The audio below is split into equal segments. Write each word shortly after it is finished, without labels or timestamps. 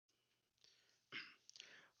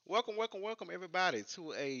Welcome, everybody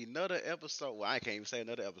to another episode. Well, I can't even say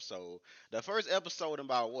another episode. The first episode in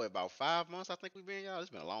about what, about 5 months? I think we've been y'all. It's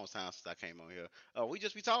been a long time since I came on here. We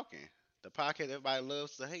just be talking. The podcast everybody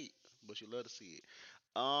loves to hate, but you love to see it.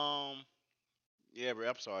 Yeah, bro.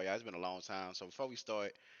 I'm sorry, y'all. It's been a long time. So before we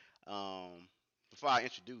start, um, before I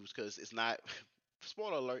introduce, because it's not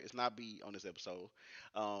spoiler alert, it's not B on this episode.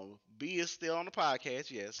 B is still on the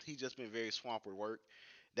podcast. Yes, he's just been very swamped with work.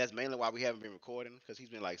 That's mainly why we haven't been recording because he's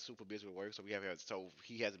been like super busy with work, so we haven't. So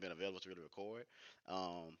he hasn't been available to really record.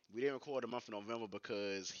 We didn't record the month of November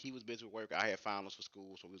because he was busy with work. I had finals for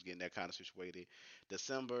school, so we was getting that kind of situated.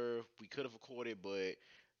 December we could have recorded, but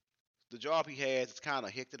the job he has is kind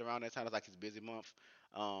of hectic around that time. It's like his busy month.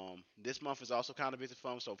 This month is also kind of busy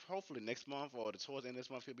for him, so hopefully next month or the towards the end of this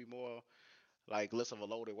month he'll be more like less of a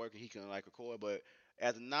loaded work and he can like record. But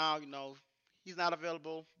as of now, he's not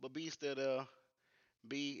available, but B's still there.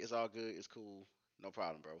 B is all good. It's cool. No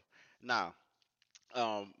problem, bro. Now,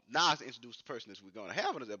 now to introduce the person that we're gonna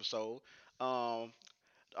have on this episode. Um,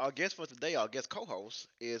 our guest for today, our guest co-host,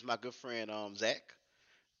 is my good friend Zach.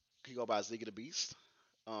 He go by Ziggy the Beast.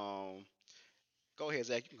 Um, Go ahead,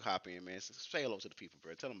 Zach. You can hop in, man. Say hello to the people,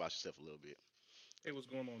 bro. Tell them about yourself a little bit. Hey, what's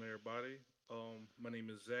going on, everybody? My name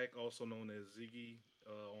is Zach, also known as Ziggy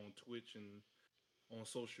on Twitch and on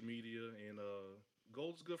social media. And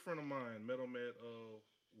Gold's a good friend of mine. Met him at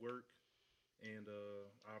work, and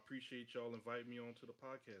I appreciate y'all inviting me onto the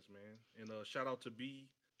podcast, man. And shout out to B.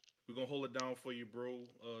 We're gonna hold it down for you, bro,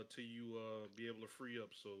 till you be able to free up.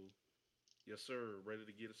 So, yes, sir. Ready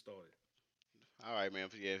to get it started. All right, man.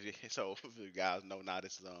 Yeah, so if you guys know now,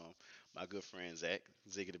 this is my good friend Zach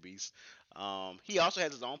Ziggy the Beast. He also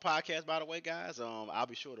has his own podcast, by the way, guys. I'll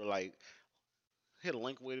be sure to like hit a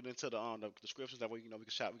link with it into the descriptions. That way, we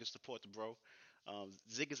can support the bro.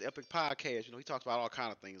 Ziggy's Epic Podcast. He talks about all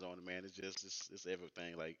kind of things on it, man. It's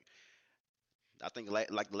everything. Like I think like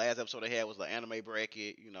the last episode they had was the anime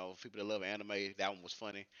bracket. People that love anime. That one was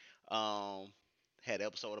funny. Um, had an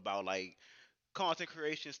episode about like content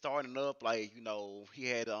creation starting up. Like he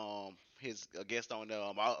had his a guest on there,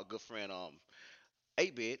 a good friend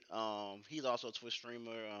 8-bit. He's also a Twitch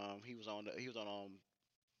streamer. He was on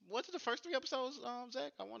what's it, the first three episodes,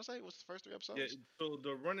 Zach? I want to say it was the first three Yeah. episodes. So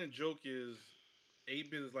the running joke is,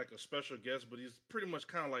 A-Bit is like a special guest, but he's pretty much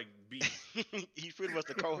kind of like B. He's pretty much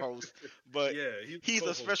the co-host, but Yeah, he's the he's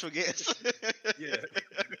a co-host. special guest. Yeah.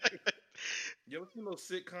 You ever seen those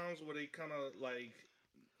sitcoms where they kind of like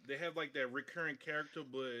they have like that recurring character,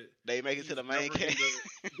 but They make it to he's the main never in cast.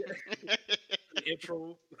 the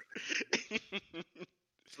intro.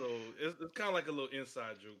 So it's kind of like a little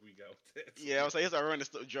inside joke we got with that. Yeah, I'm saying it's a running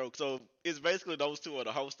joke. So it's basically those two are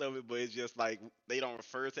the host of it, but it's just like they don't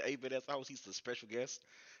refer to 8-bit as the host. He's the special guest.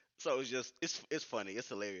 So it's funny, it's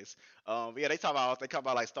hilarious. Yeah, they talk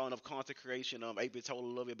about like starting up content creation. 8-bit told a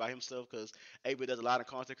little bit about himself because 8-bit does a lot of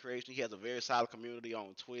content creation. He has a very solid community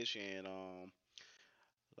on Twitch and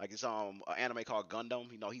like it's an anime called Gundam.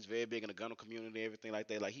 He's very big in the Gundam community and everything like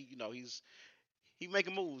that. Like he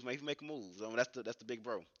making moves, man. He's making moves. That's the big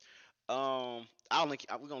bro. I'll link.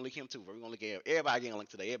 We're gonna link him too, bro. We're gonna link everybody getting a link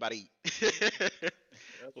today. Everybody eat.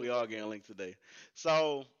 That's We what's all up, getting a man. link today.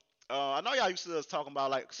 So I know y'all used to us talking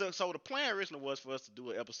about like so the plan originally was for us to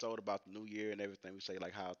do an episode about the new year and everything. We say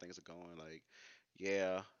like how things are going, like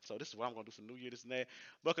yeah. So this is what I'm gonna do for New Year, this and that.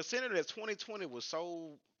 But considering that 2020 was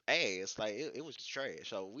so ass, like it was just trash.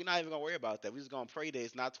 So we're not even gonna worry about that. We just gonna pray that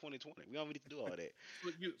it's not 2020. We don't need to do all that.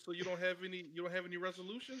 So you don't have any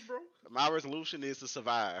resolutions, bro? My resolution is to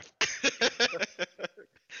survive.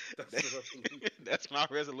 That's the resolution. That's my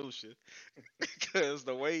resolution. Because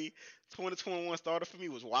the way 2021 started for me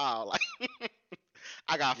was wild. Like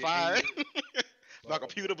I got Yeah, and fired. My oh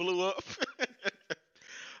computer boy. blew up.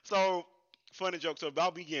 So funny joke. So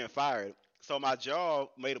about me getting fired. So my job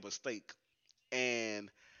made a mistake and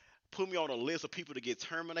put me on a list of people to get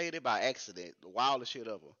terminated by accident. The wildest shit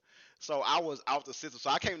ever. So I was out the system. So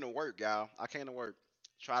I came to work, y'all. I came to work.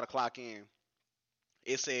 Try to clock in.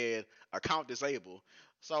 It said account disabled.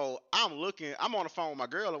 So I'm looking. I'm on the phone with my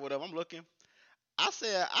girl or whatever. I'm looking. I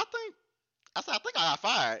said, I got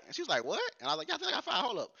fired. And she was like, what? And I was like, yeah, I think I got fired.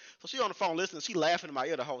 Hold up. So she on the phone listening. She laughing in my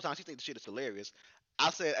ear the whole time. She think the shit is hilarious. I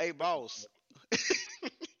said, hey, boss.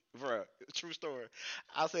 Bruh, true story.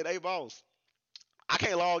 I said, hey, boss, I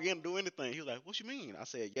can't log in and do anything. He was like, what you mean? I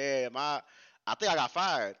said, yeah, I think I got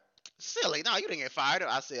fired. Silly. No, you didn't get fired.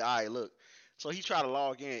 I said, all right, look. So he tried to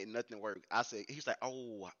log in and nothing worked. I said, he's like,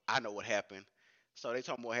 oh, I know what happened. So they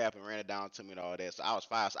told me what happened, ran it down to me and all that. So I was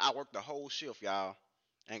fired. So I worked the whole shift, y'all,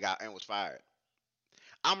 and was fired.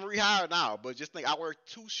 I'm rehired now, but just think I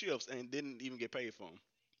worked two shifts and didn't even get paid for them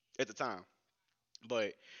at the time.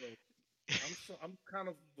 But So I'm kind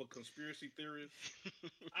of a conspiracy theorist.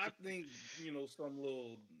 I think some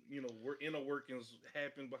little inner workings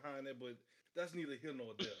happen behind that, but that's neither here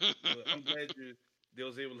nor there. But I'm glad they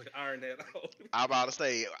was able to iron that out. I'm about to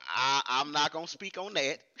say I'm not gonna speak on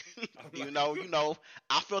that. I'm you like, know, you know,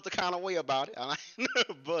 I felt the kind of way about it,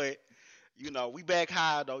 but we back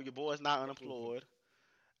high though. Your boy's not unemployed.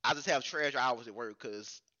 I just have treasure hours at work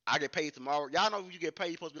because I get paid tomorrow. Y'all know when you get paid,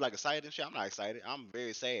 you're supposed to be like excited and shit. I'm not excited. I'm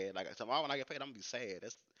very sad. Like tomorrow when I get paid, I'm gonna be sad.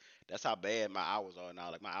 That's how bad my hours are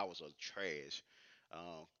now. Like my hours are trash.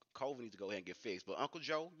 Um, COVID needs to go ahead and get fixed. But Uncle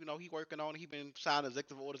Joe, he working on it. He been signing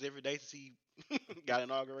executive orders every day since he got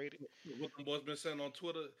inaugurated. what them boys been saying on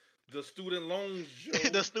Twitter, the student loans,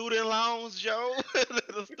 Joe. The student loans, Joe.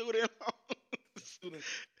 The student The loans. student.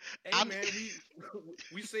 Hey I man,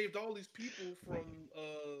 we saved all these people from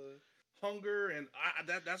hunger, and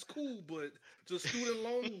that's cool, but the student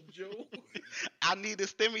loans, Joe. I need the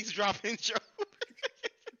stimmies dropping, Joe.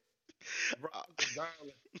 Bro,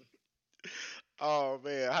 darling. Oh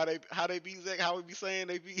man, how they be Zach? How we be saying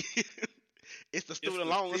they be? It's the It's student the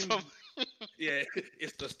loans. stimmy. Yeah,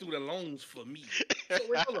 it's the student loans for me. So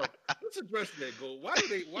wait, hold up. Let's address that. Go.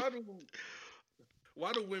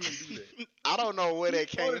 Why do women do that? I don't know where Who they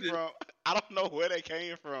came started it? from. I don't know where they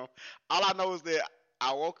came from. All I know is that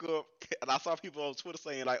I woke up and I saw people on Twitter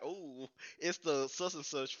saying like, "Oh, it's the such and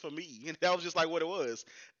such for me," and that was just like what it was.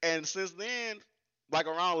 And since then, like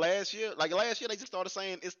around last year they just started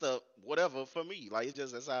saying it's the whatever for me. Like it's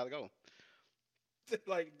just that's how it go.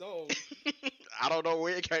 Like, dog, I don't know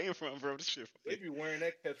where it came from, bro. This shit they be wearing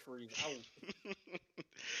that catchphrase out.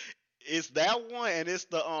 it's that one, and it's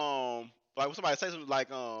the like when somebody say something like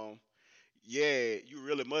yeah, you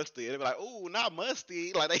really musty, and they be like, "Ooh, not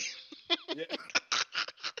musty," like they Yeah,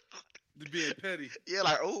 they being petty. yeah,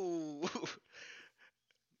 like ooh,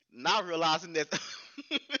 not realizing that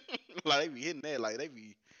like they be hitting that, like they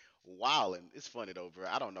be wilding. It's funny though, bro.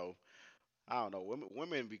 I don't know.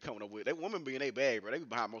 Women be coming up with they women be in their bag, bro. They be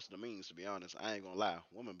behind most of the memes, to be honest. I ain't gonna lie.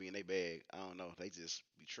 Women be in their bag. I don't know. They just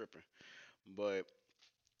be tripping. But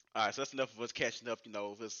all right, so that's enough of us catching up.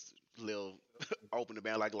 This little open the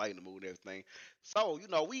band like lightning mood and everything. So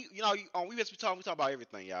we just be talking. We talk about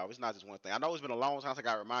everything, y'all. It's not just one thing. I know it's been a long time since I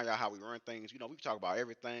got to remind y'all how we run things. We talk about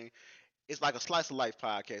everything. It's like a slice of life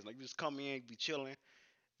podcast. Like you just come in, be chilling.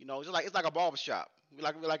 Just like it's like a barber shop. We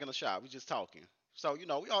like in a shop. We just talking. So we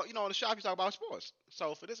all in the shop. You talk about sports.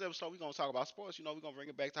 So for this episode, we gonna talk about sports. We're gonna bring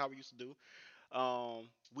it back to how we used to do.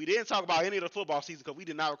 We didn't talk about any of the football season because we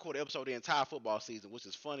did not record an episode of the entire football season, which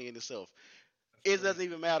is funny in itself. That's It funny. doesn't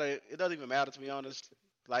even matter. It doesn't even matter to be honest.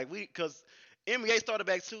 Like because NBA started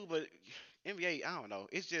back too, but NBA, I don't know.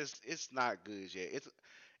 It's not good yet. It's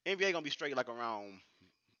NBA gonna be straight like around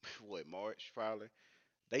what March probably.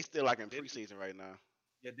 They still like in They, preseason right now.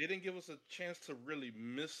 yeah, they didn't give us a chance to really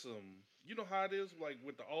miss them. You know how it is, like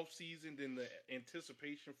with the off season, then the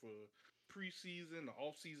anticipation for preseason, the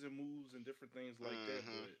off season moves, and different things like that.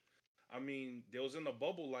 Hmm. But I mean, they was in the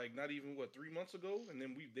bubble like not even 3 months ago, and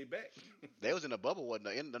then they back. They was in the bubble what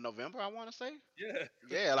in the November I want to say. Yeah,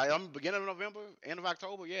 Yeah, like I'm beginning of November, end of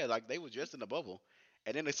October. Yeah, like they was just in the bubble,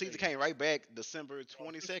 and then the season hey, came right back December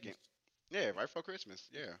on 22nd. Christmas. Yeah, right for Christmas.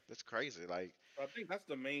 Yeah, that's crazy. Like I think that's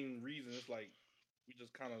the main reason. It's like we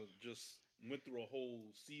just kind of just went through a whole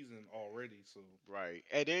season already. So right,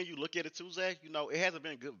 and then you look at it too, Zach. It hasn't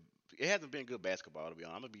been good. It hasn't been good basketball to be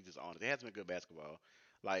honest. I'm gonna be just honest. It hasn't been good basketball.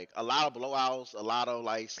 Like a lot of blowouts, a lot of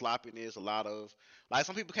like sloppiness, a lot of like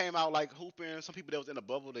some people came out like hooping. Some people that was in the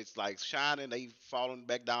bubble that's like shining, they falling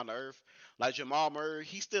back down to earth. Like Jamal Murray,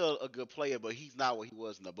 he's still a good player, but he's not what he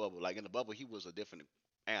was in the bubble. Like in the bubble, he was a different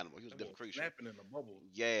animal. He was a that was different creature. snapping in the bubble.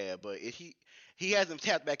 Yeah, but he hasn't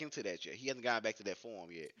tapped back into that yet. He hasn't gotten back to that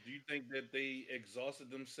form yet. Do you think that they exhausted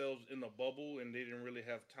themselves in the bubble and they didn't really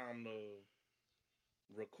have time to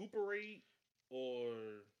recuperate, or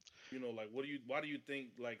like why do you think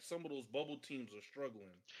like some of those bubble teams are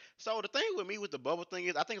struggling? So the thing with me with the bubble thing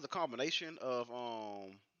is, I think it's a combination of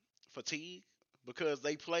fatigue because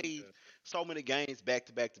they played Yeah, so many games back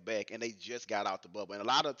to back to back, and they just got out the bubble. And a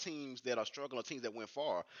lot of teams that are struggling are teams that went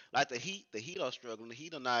far, like the Heat are struggling. The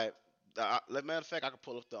Heat are not. Matter of fact, I can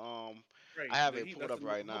pull up right. I have The it Heat, pulled that's up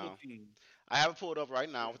right another bubble now. team. I have it pulled up right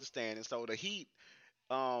now Yeah, with the standings. So the Heat,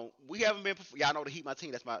 we haven't been. Y'all know the Heat, my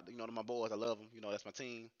team. That's my boys. I love them. That's my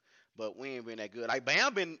team. But we ain't been that good. Like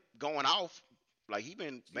Bam been going off. Like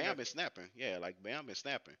seen Bam that. been snapping. Yeah, like Bam been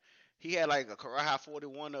snapping. He had like a career high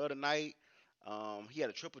 41 the other night. He had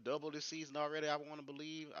a triple double this season already. I want to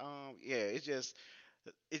believe. Yeah, it's just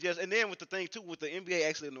It just and then with the thing too with the NBA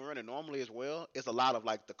actually in the running normally as well, it's a lot of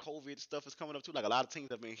like the COVID stuff is coming up too. Like a lot of teams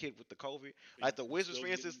have been hit with the COVID. Like the You Wizards, still for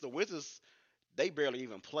instance, getting the Wizards they barely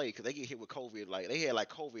even play because they get hit with COVID. Like they had like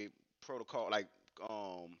COVID protocol, like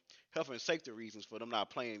um health and safety reasons for them not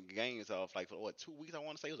playing games off like for what 2 weeks. I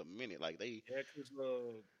want to say it was a minute. Like they, yeah, because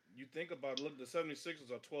you think about it, look, the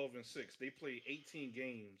 76ers are 12-6. They play 18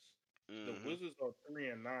 games. The hmm Wizards are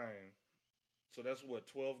 3-9. So that's what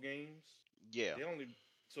 12 games. yeah, They only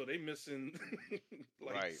so they missing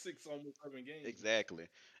like right, 6, almost 7 games. exactly.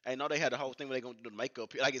 I know they had the whole thing where they gonna do the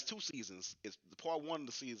makeup. Like it's 2 seasons. It's the part one of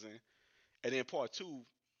the season, and then part two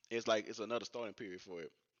is like it's another starting period for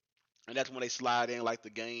it. And that's when they slide in like the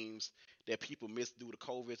games that people missed due to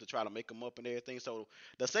COVID to try to make them up and everything. So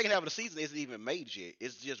the second half of the season isn't even made yet.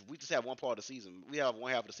 It's just we just have one part of the season. We have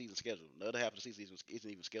one half of the season scheduled. The other half of the season isn't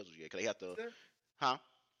even scheduled yet because they have Is to, that huh?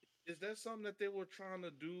 is that something that they were trying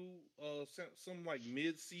to do? Some like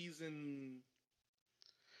mid-season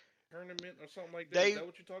tournament or something like that. Is They that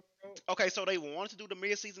what you're talking about? okay. So they wanted to do the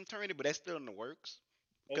mid-season tournament, but that's still in the works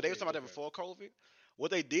because they was Okay, talking about that okay, before COVID.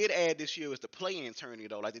 What they did add this year was the play-in tournament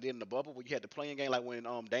though, like they did in the bubble, where you had the play-in game, like when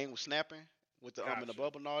Dame was snapping with the in the gotcha.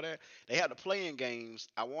 bubble and all that. They had the play-in games.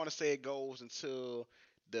 I want to say it goes until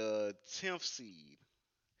the 10th seed.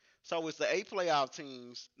 So it's the eight playoff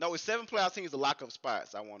teams. No, it's seven playoff teams to lock up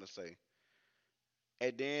spots. I want to say,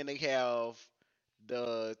 and then they have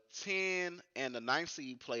the 10 and the ninth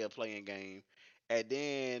seed play a playing game, and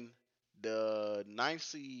then the ninth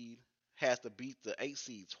seed has to beat the eight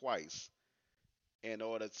seed twice in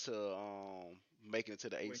order to make it to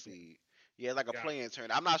the eighth Wait, seed. Yeah, it's like a gotcha. playing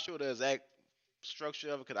turn. I'm not sure the exact structure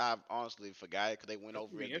of it because I honestly forgot it because they went That's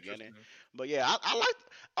over gonna it at be the beginning. interesting. But yeah, I like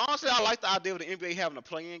honestly I like the idea of the NBA having the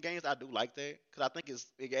playing games. I do like that because I think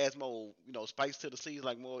it adds more spice to the season,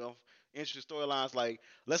 like more interesting storylines. Like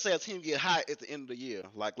let's say a team get hot at the end of the year.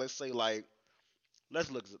 Like let's say like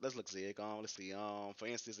let's look Zig. Let's see for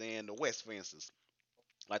instance in the West for instance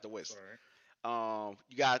like the West. Sorry,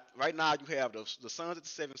 You got right now you have the Suns at the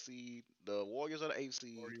seventh seed, the Warriors are the eighth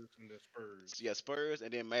seed, Warriors and the Spurs. yeah, Spurs,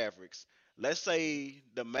 and then Mavericks. Let's Hmm. say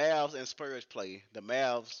the Mavs and Spurs play. The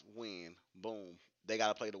Mavs win. Boom. They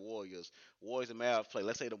gotta play the Warriors. Warriors and Mavs play.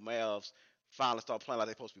 Let's say the Mavs finally start playing like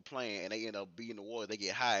they're supposed to be playing, and they end up beating the Warriors. They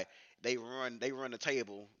get high. They run the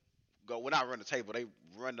table. Go well, not run the table. They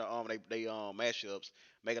run the matchups,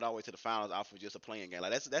 make it all the way to the finals off of just a playing game.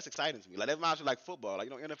 Like that's exciting to me. Like that reminds me like football. Like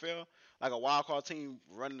NFL, like a wild card team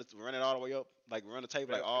running it all the way up, like run the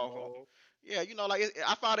table like all Basketball. yeah, like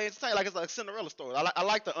I find it entertaining. Like it's like Cinderella stories. I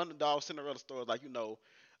like the underdog Cinderella stories. Like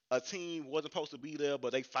a team wasn't supposed to be there,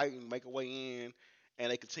 but they fight and make a way in,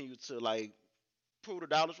 and they continue to like prove the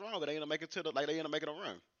dollars wrong. But they end up making to the like they end up making a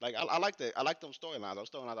run. Like I like that. I like them storylines. Those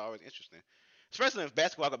storylines are always interesting, especially in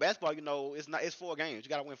basketball. Cause basketball, it's 4 games. You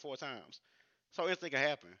gotta win 4 times, so anything can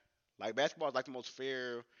happen. Like basketball is like the most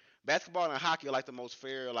fair. Basketball and hockey are like the most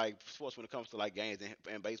fair like sports when it comes to like games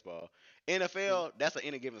and baseball. True. NFL, that's an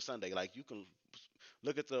any given Sunday. Like you can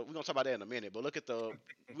look at the. We're gonna talk about that in a minute, but look at the.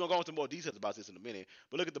 We're gonna go into more details about this in a minute.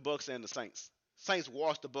 But look at the Bucks and the Saints. Saints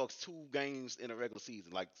washed the Bucks 2 games in a regular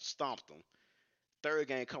season, like stomped them. Third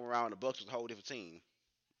game come around, the Bucks was a whole different team.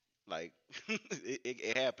 Like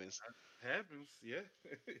it happens. Happens, yeah.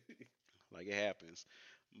 Like it happens.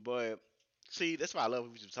 But see, that's why I love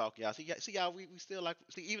when we just talk, y'all. See, y'all, we still like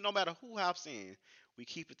see, even no matter who hops in, we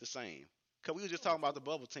keep it the same. Cause we was just Oh, talking about the absolutely.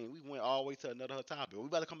 bubble team. We went all the way to another topic. We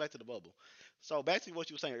better come back to the bubble. So back to what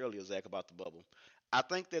you were saying earlier, Zach, about the bubble. I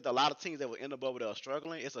think that a lot of teams that were in the bubble that are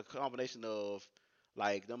struggling, it's a combination of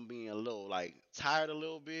like them being a little like tired a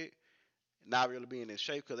little bit, not really being in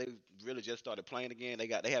shape because they really just started playing again. They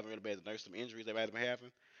haven't really been able to nurse some injuries they might have been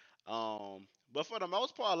having. But for the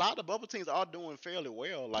most part, a lot of the bubble teams are doing fairly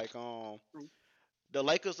well. Like True. the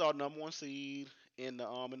Lakers are number one seed in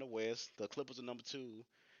the West. The Clippers are number two.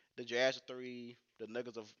 The Jazz are three. The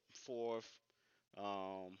Nuggets are fourth.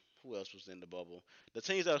 Who else was in the bubble? The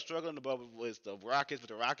teams that are struggling in the bubble was the Rockets, but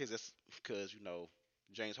the Rockets is because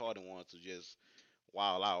James Harden wanted to just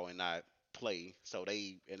wild out and not play, so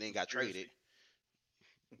they and then got traded. Conspiracy.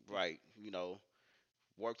 Right,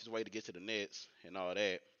 worked his way to get to the Nets and all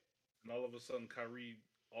that. And all of a sudden, Kyrie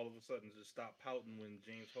all of a sudden just stopped pouting when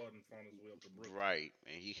James Harden found his way up to Brooklyn. Right,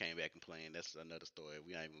 and he came back and playing. That's another story.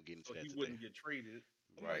 We not even gonna get into So that he today. wouldn't get traded.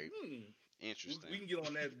 I'm like, Right, we interesting. can get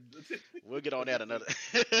on that We'll get on a that different. another.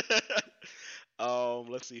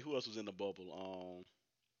 Let's see who else was in the bubble.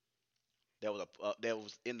 That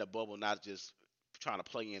was in the bubble, not just trying to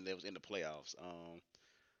play in. That was in the playoffs.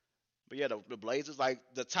 But yeah, the Blazers like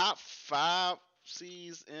the top five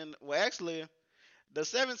seeds in. Well, actually, the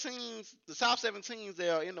top 17s that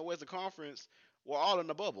are in the Western Conference were all in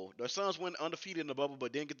the bubble. The Suns went undefeated in the bubble,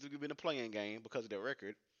 but didn't get to be in the playing game because of their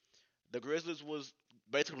record. The Grizzlies was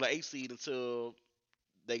basically the eighth seed until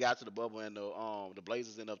they got to the bubble, and the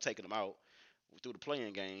Blazers ended up taking them out through the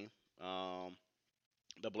playing game. Um,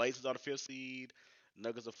 the Blazers are the fifth seed.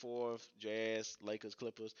 Nuggets are fourth. Jazz, Lakers,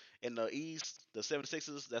 Clippers. In the East, the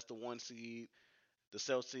 76ers, that's the one seed. The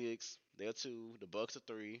Celtics, they're two. The Bucks are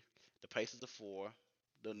three. The Pacers are four.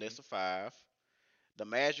 The Hmm. Nets are five. The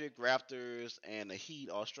Magic, Raptors, and the Heat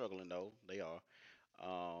are struggling though. They are.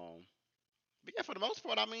 Um, but yeah, for the most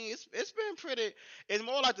part, I mean, it's been pretty. It's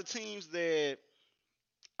more like the teams that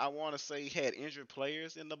I want to say had injured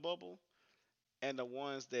players in the bubble, and the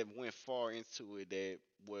ones that went far into it that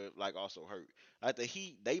were like also hurt. Like the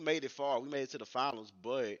Heat, they made it far. We made it to the finals,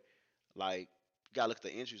 but like you gotta look at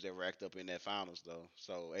the injuries that racked up in that finals though.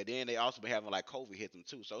 So and then they also been having like COVID hit them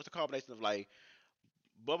too. So it's a combination of like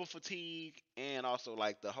bubble fatigue and also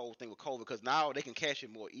like the whole thing with COVID because now they can cash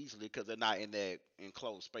it more easily because they're not in that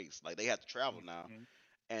enclosed space. Like they have to travel now, Hmm.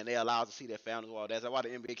 and they allow us to see their families and all that. That's why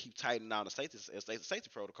the NBA keep tightening down the safety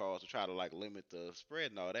protocols to try to like limit the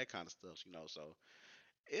spread and all that kind of stuff. You know, so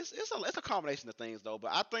it's a combination of things though.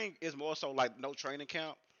 But I think it's more so like no training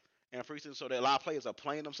camp and preseason, so that a lot of players are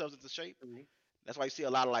playing themselves into shape. True. That's why you see a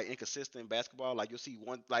lot of like inconsistent basketball. Like you'll see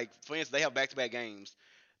one like for instance, they have back to back games.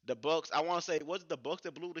 The Bucks, I want to say, was it the Bucks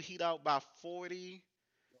that blew the Heat out by 40?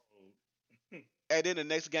 So, And then the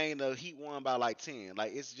next game, the Heat won by like 10.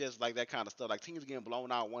 Like it's just like that kind of stuff. Like teams getting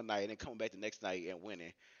blown out one night and then coming back the next night and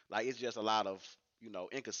winning. Like it's just a lot of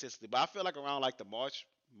inconsistency. But I feel like around like the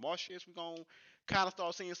March-ish, we're gonna kind of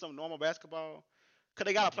start seeing some normal basketball. Cause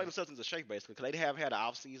they gotta play hmm. themselves into shape basically. Cause they haven't had an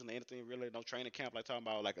off season or anything really, no training camp like talking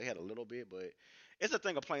about. Like they had a little bit, but it's a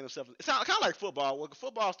thing of playing themselves. It's kind of like football. Well,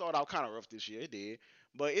 football started out kind of rough this year. It did,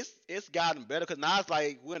 but it's gotten better. Cause now it's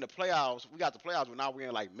like we're in the playoffs. We got the playoffs, but now we're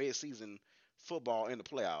in like mid season football in the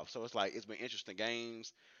playoffs. So it's like it's been interesting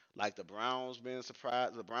games. Like the Browns been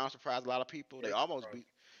surprised. The Browns surprised a lot of people. Very surprised.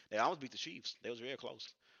 They almost beat the Chiefs. They was real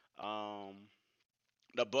close. Um,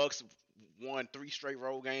 the Bucks won three straight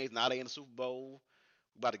road games. Now they in the Super Bowl.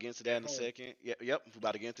 We about to get into that At in a home. second. Yep. We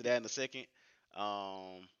about to get into that in a second.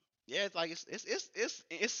 Um, yeah, it's like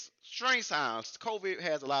it's strange times. COVID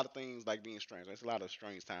has a lot of things like being strange. It's a lot of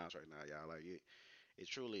strange times right now, y'all. Like it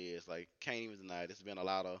truly is. Like can't even deny it. It's been a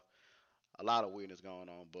lot of weirdness going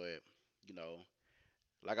on, but you know,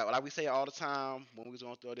 like we say all the time when we was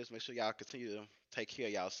going through this, make sure y'all continue to take care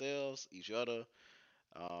of yourselves, each other.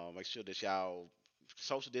 Make sure that y'all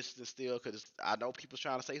social distance still, because I know people's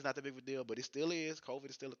trying to say it's not that big of a deal, but it still is. COVID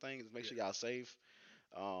is still a thing. Just make Yeah. sure y'all safe.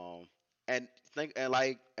 Um, and think and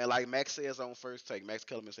like Max says on first take, Max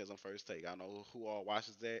Kellerman says on first take. I don't know who all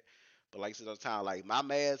watches that, but like I said all the time, like my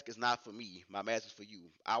mask is not for me. My mask is for you.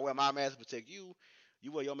 I wear my mask to protect you.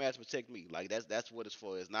 You wear your mask to protect me. Like that's what it's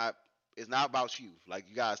for. It's not about you. Like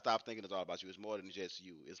you gotta stop thinking it's all about you. It's more than just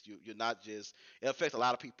you. It's you. You're not just. It affects a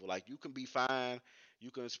lot of people. Like you can be fine.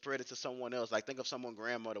 You can spread it to someone else. Like think of someone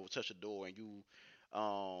grandmother would touch a door and you,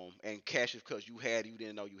 and catch it because you had it. You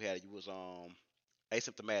didn't know you had it. You was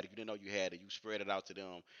asymptomatic. You didn't know you had it. You spread it out to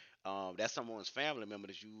them. That's someone's family member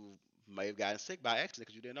that you may have gotten sick by accident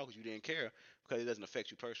because you didn't know because you didn't care because it doesn't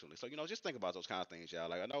affect you personally. So just think about those kind of things, y'all.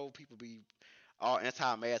 Like I know people be all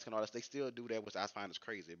anti-mask and all this. They still do that, which I find is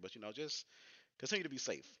crazy. But just continue to be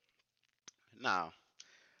safe. Now,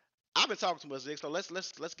 I've been talking too much, Zig. So let's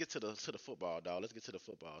get to the football, dog. Let's get to the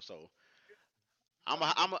football. So I'm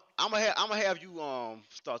a, Sounds I'm good. a, I'm gonna have you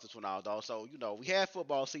start this one out, dog. So we had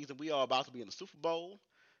football season. We are about to be in the Super Bowl,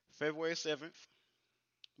 February 7th.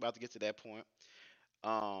 About to get to that point.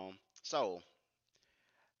 So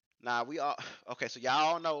now we are okay. So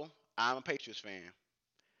y'all know I'm a Patriots fan.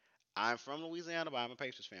 I'm from Louisiana, but I'm a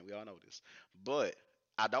Patriots fan. We all know this. But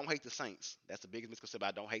I don't hate the Saints. That's the biggest misconception.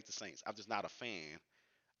 I don't hate the Saints. I'm just not a fan.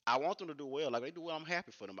 I want them to do well. Like they do well, I'm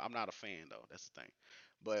happy for them. I'm not a fan though. That's the thing.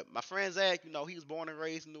 But my friend Zach, he was born and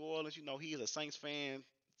raised in New Orleans. He is a Saints fan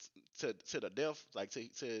to the death, like to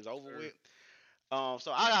his Yes, over sir. with.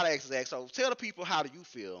 So I gotta ask Zach. So tell the people, how do you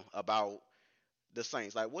feel about the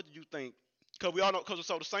Saints? Like, what do you think? Because we all know, because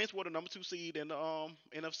so the Saints were the number two seed in the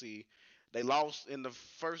NFC. They lost in the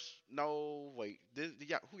first. No, wait.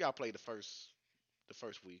 Who y'all played the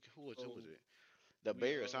first week? Who was So it? The we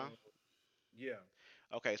Bears, huh? yeah,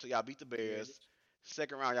 Okay, so y'all beat the the Bears. Bears.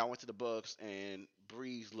 Second round, y'all went to the Bucks, and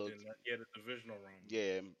Breeze And then looked, yeah, the divisional round.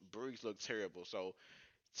 yeah, Breeze looked terrible. So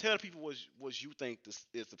tell the people what you think this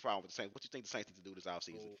is the problem with the Saints. What you think the Saints need to do this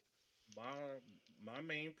offseason? So my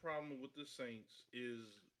main problem with the Saints is,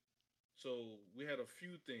 so we had a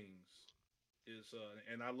few things. Is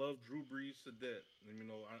and I love Drew Brees to death.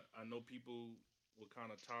 And, I know people. were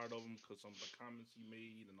kind of tired of him because some of the comments he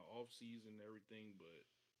made in the off season and everything. But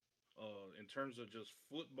in terms of just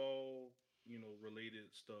football,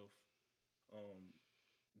 related stuff, um,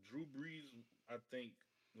 Drew Brees, I think.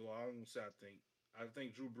 Well, I don't say I think. I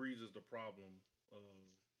think Drew Brees is the problem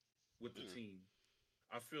with the Mm. team.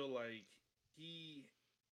 I feel like he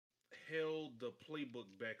held the playbook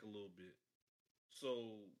back a little bit.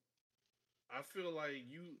 So I feel like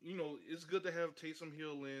it's good to have Taysom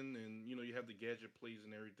Hill in, and you have the gadget plays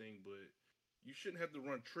and everything, but you shouldn't have to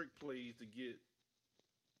run trick plays to get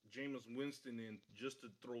Jameis Winston in just to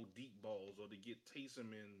throw deep balls, or to get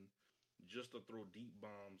Taysom in just to throw deep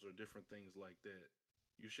bombs or different things like that.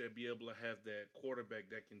 You should be able to have that quarterback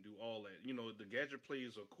that can do all that. The gadget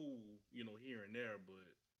plays are cool, here and there, but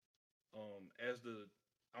as the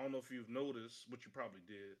I don't know if you've noticed, but you probably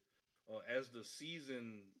did. As the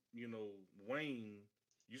season, waned,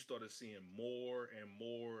 you started seeing more and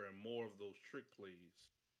more and more of those trick plays.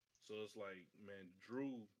 So it's like, man,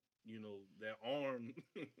 Drew, that arm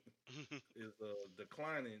is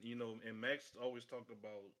declining. And Max always talked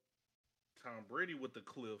about Tom Brady with the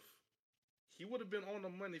cliff. He would have been on the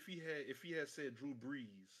money if he had said Drew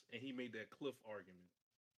Brees and he made that cliff argument,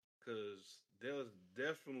 because there's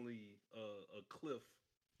definitely a cliff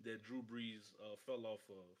that Drew Brees fell off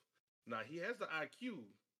of. Now he has the IQ.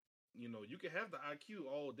 You can have the IQ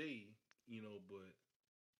all day, but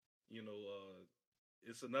you know, uh,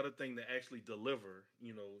 it's another thing to actually deliver.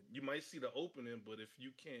 You might see the opening, but if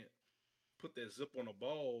you can't put that zip on a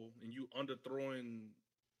ball and you underthrowing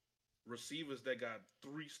receivers that got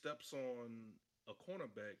 3 steps on a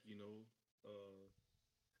cornerback,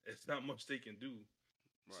 it's not much they can do.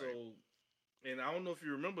 Right. So, and I don't know if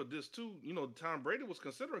you remember this too. Tom Brady was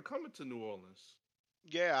considering coming to New Orleans.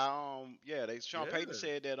 Yeah, they Sean Yeah, Payton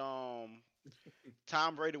said that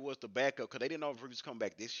Tom Brady was the backup because they didn't know if he was coming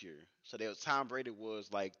back this year. So Tom Brady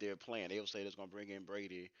was like their plan. They would say they're gonna bring in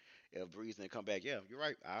Brady if Breeze didn't come back. Yeah, you're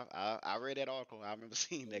right. I read that article. I remember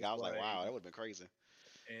seeing that. it's I was like, like, wow, that would have been crazy.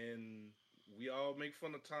 and we all make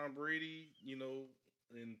fun of Tom Brady,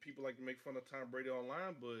 and people like to make fun of Tom Brady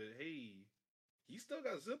online, but hey, he still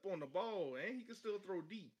got zip on the ball and he can still throw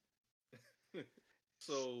deep.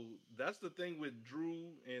 So that's the thing with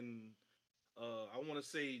Drew, and I want to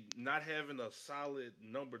say not having a solid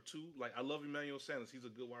number two. Like, I love Emmanuel Sanders; he's a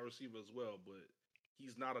good wide receiver as well, but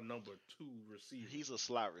he's not a number two receiver. He's a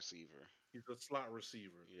slot receiver. He's a slot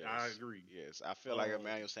receiver. I Yes, agree. yes. I feel like Um,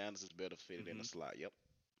 Emmanuel Sanders is better fitted in the mhm. slot. Yep.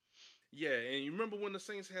 Yeah, and you remember when the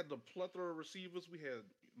Saints had the plethora of receivers? We had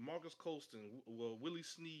Marcus Colston, well, Willie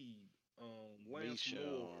Snead, Lance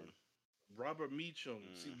Moore, Meacham. Robert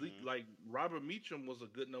Meacham. See, Mhm. like, Robert Meacham was a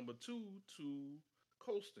good number two to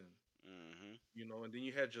Colston. Mhm. And then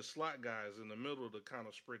you had your slot guys in the middle to kind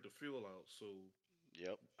of spread the field out. So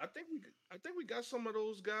Yep. I think we got some of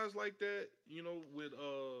those guys like that. With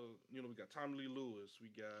we got Tommy Lee Lewis, we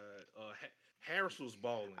got Harris was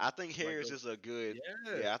balling I think like Harris is a good.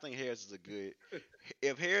 yeah, Yeah, I think Harris is a good.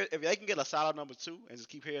 If they can get a solid number two and just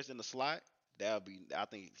keep Harris in the slot, that'll be. I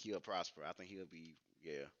think he'll prosper. I think he'll be.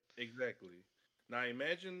 Yeah. exactly. Now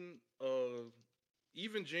imagine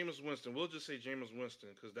even Jameis Winston. We'll just say Jameis Winston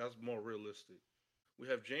because that's more realistic. We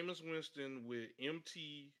have Jameis Winston with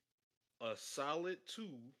MT, a solid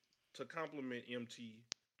two to complement MT,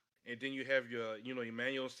 and then you have your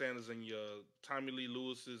Emmanuel Sanders and your Tommy Lee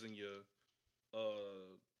Lewis's and your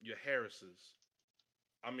Harris's.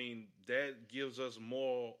 I mean, that gives us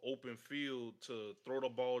more open field to throw the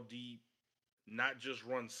ball deep, not just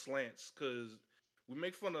run slants. Because we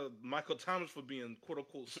make fun of Michael Thomas for being quote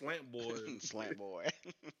unquote slant boy, Slant boy.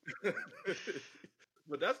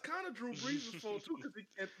 but that's kind of Drew Brees' fault too because he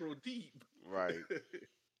can't throw deep. Right.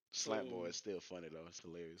 Slant boy So is still funny though. It's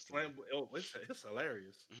hilarious to me. slant boy, oh, it's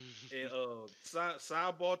hilarious. And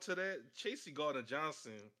sidebar to that, Chasey Gardner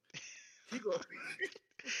Johnson, he go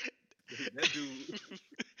that dude.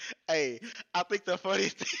 Hey, He's I think the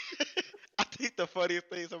funniest thing, I think the funniest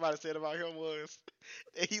thing somebody said about him was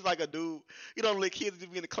that he's like a dude. You know, like kids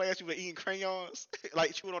just be in the classroom and eating crayons,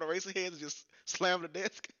 like chewing on the eraser heads and just slam the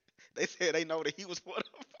desk. They said they know that he was one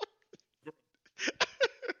of them.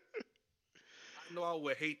 I know I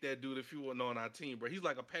would hate that dude if he wasn't on our team, bro. He's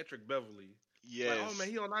like a Patrick Beverly. Like, oh man, Yes,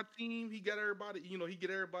 he on our team. He got everybody. He get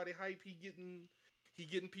everybody hype. He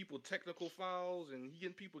getting people technical fouls and he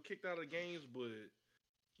getting people kicked out of games. But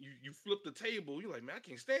you flip the table. You're like, man, I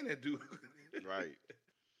can't stand that dude. right.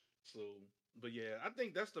 So, but yeah, I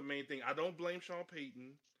think that's the main thing. I don't blame Sean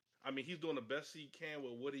Payton. I mean, he's doing the best he can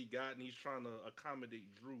with what he got, and he's trying to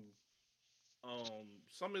accommodate Drew.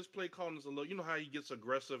 Some of his play calling is a little. You know how he gets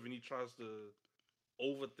aggressive and he tries to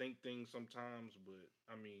overthink things sometimes, but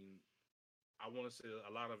I mean, I want to say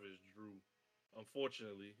a lot of it's Drew,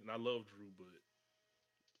 unfortunately, and I love Drew,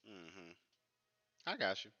 Hmm. I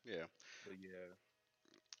got you. Yeah. but yeah,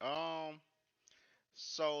 Um.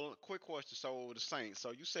 So, quick question. So, the Saints.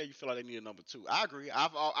 So, you say you feel like they need a number two. I agree.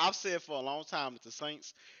 I've said for a long time that the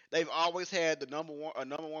Saints, they've always had the number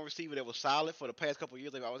one receiver that was solid for the past couple of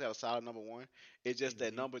years. They've always had a solid number one. It's just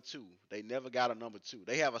that hmm number two. They never got a number two.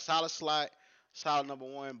 They have a solid slot, solid number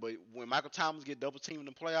one. But when Michael Thomas get double teamed in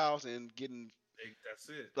the playoffs and getting that's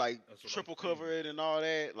it. like That's what I'm triple saying. covered and all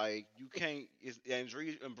that, like you can't. It's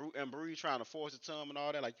and Bree trying to force it to him and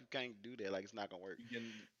all that. Like you can't do that. Like it's not gonna work.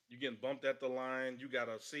 You getting bumped at the line. You got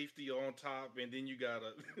a safety on top, and then you got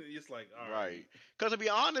a. It's like, all Right. right, Because to be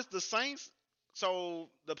honest, the Saints. So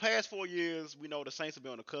the past 4 years, we know the Saints have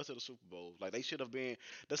been on the cusp of the Super Bowls. Like they should have been.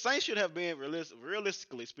 The Saints should have been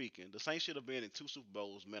realistically speaking. The Saints should have been in two Super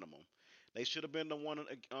Bowls minimum. They should have been the one.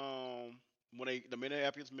 When the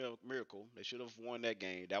Minneapolis Miracle, they should have won that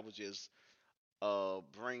game. That was just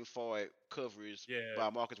brain forward coverage yeah. by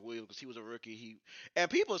Marcus Williams because he was a rookie. And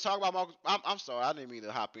people talk about Marcus. I'm sorry, I didn't mean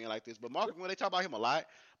to hop in like this, but Marcus when they talk about him a lot,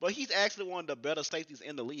 but he's actually one of the better safeties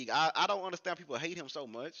in the league. I don't understand people hate him so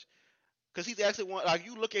much because he's actually one. Like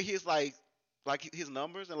you look at his like his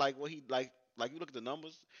numbers and like what he like you look at the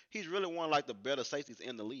numbers, he's really one of like the better safeties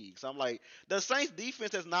in the league. So I'm like, the Saints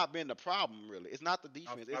defense has not been the problem really. It's not the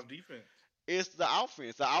defense. Our defense. It's the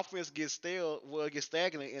offense. The offense gets stale. Well, it gets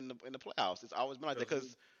stagnant in the playoffs. It's always been like that. Because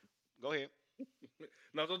Cause go ahead.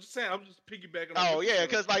 no, I'm just saying. I'm just piggybacking on Oh what you're yeah, saying.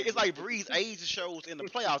 cause like it's like Breeze age shows in the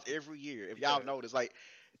playoffs every year. If y'all Yeah, notice, like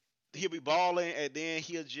he'll be balling and then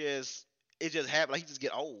he'll just it just happen like he just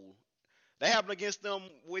get old. That happened against them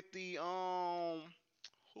with the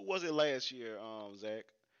who was it last year, Zach?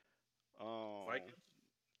 Um Vikings.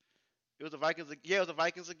 it was the Vikings. Yeah, it was the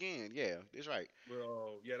Vikings again. Yeah, that's right.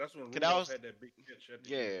 Well, yeah, that's when 'Cause that Rudolph was had that big catch at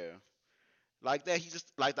the end. yeah like that. He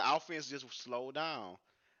just like the offense just slowed down.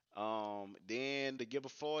 Then the year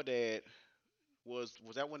before that was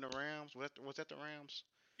that when the Rams was that the Rams?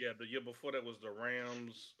 Yeah, the year before that was the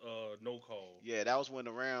Rams no call. Yeah, that was when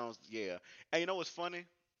the Rams. Yeah, and you know what's funny?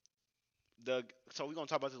 The so we're gonna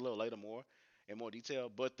talk about this a little later more in more detail.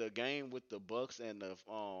 But the game with the Bucks and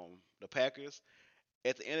the Packers.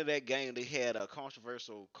 At the end of that game, they had a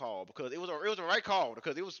controversial call because it was a right call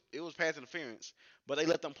because it was pass interference, but they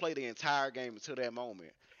let them play the entire game until that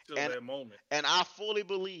moment. Till And that moment. and I fully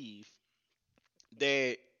believe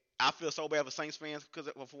that I feel so bad for Saints fans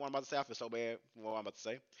because for what I'm about to say, I feel so bad for what I'm about to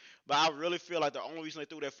say. But I really feel like the only reason they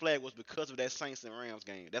threw that flag was because of that Saints and Rams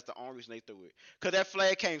game. That's the only reason they threw it. Because that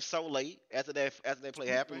flag came so late after that play Super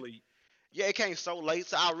happened. late. Yeah, it came so late.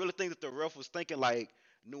 So I really think that the ref was thinking like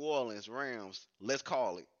New Orleans Rams, let's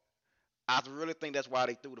call it. I really think that's why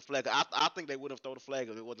they threw the flag. I think they would have thrown the flag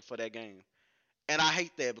if it wasn't for that game. And I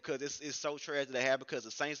hate that because it's so tragic that happened because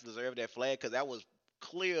the Saints deserve that flag because that was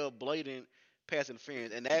clear, blatant pass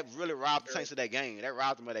interference, and that really robbed the Very. Saints of that game. That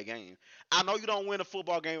robbed them of that game. I know you don't win a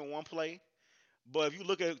football game in one play, but if you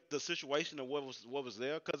look at the situation and what was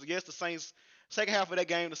there, because against the Saints, second half of that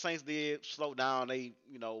game, the Saints did slow down. They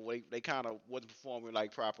kind of wasn't performing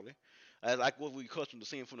like properly, as like what we accustomed to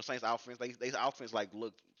seeing from the Saints offense. They offense like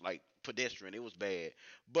looked like pedestrian. It was bad,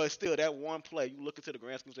 but still that one play. You look into the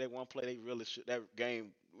grand scheme of that one play. They really should that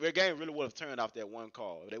game. Their game really would have turned off that one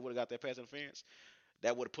call. If they would have got that pass interference,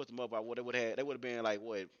 that would have put them up by what they would have had. They would have been like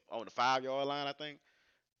what on the 5 yard line, I think.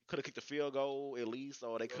 Could have kicked the field goal at least,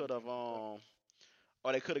 or they could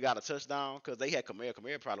have got a touchdown because they had Kamara.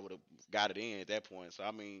 Kamara probably would have got it in at that point. So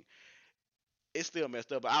I mean, it's still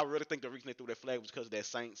messed up. But I really think the reason they threw that flag was because of that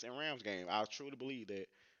Saints and Rams game. I truly believe that.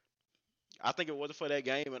 I think if it wasn't for that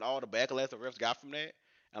game and all the backlash the refs got from that,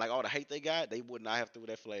 and like all the hate they got, they would not have threw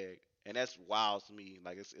that flag. And that's wild to me.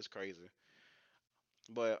 Like it's crazy.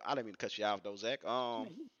 But I didn't mean to cut you off though, Zach.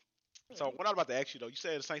 So what I was about to ask you though, you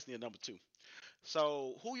said the Saints need a number two.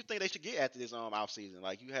 So who you think they should get after this off season?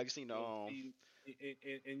 Like you seen the Well, see,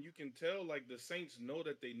 and you can tell like the Saints know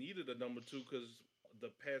that they needed a number two because the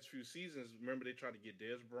past few seasons, remember they tried to get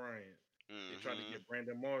Dez Bryant, they tried to hmm get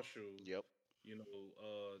Brandon Marshall. Yep.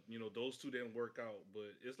 Those two didn't work out,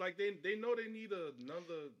 but it's like they know they need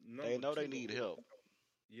another They number know two they to need hold. help.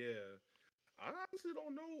 Yeah, I honestly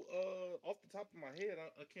don't know. Off the top of my head,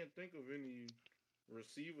 I can't think of any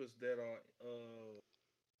receivers that are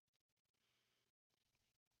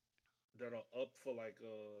up for like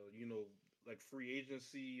free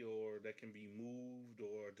agency or that can be moved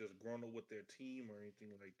or just grown up with their team or anything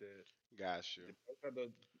like that. Got you.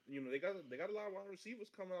 They got they got a lot of wide receivers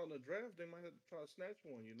coming out in the draft. They might have to try to snatch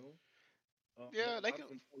one. Yeah, A they lot can. of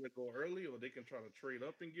them want to go early, or they can try to trade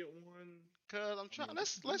up and get one. Cause I'm I trying. mean, they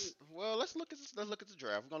Let's can do let's it. well let's look at this. Let's look at the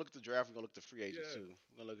draft. We're gonna look at the draft. We're gonna look at the free agents Yeah, too.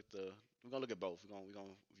 We're gonna look at the. We're gonna look at both. We're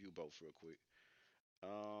gonna view both real quick.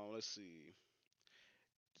 Let's see.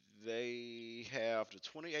 They have the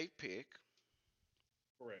 28th pick.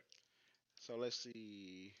 correct. So let's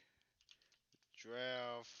see.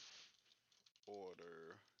 Draft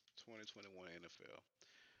order 2021 NFL.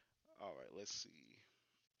 All right. Let's see.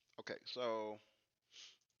 Okay. So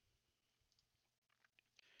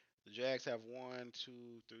the Jags have one,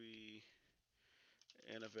 two, three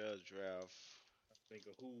NFL draft Think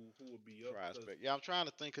of who would be up because prospect. Yeah, I'm trying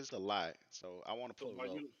to think 'cause it's a lot. So I want to so pull it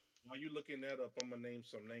up. while you looking that up, I'm gonna name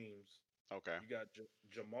some names. Okay. You got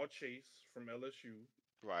Jamal Chase from LSU,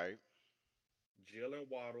 Right. Jalen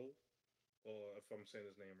Waddle, or if I'm saying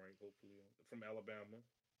his name right, hopefully from Alabama.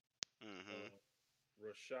 Mm-hmm. Uh,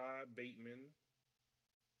 Rashad Bateman,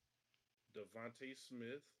 Devontae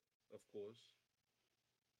Smith, of course.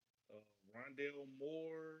 Rondale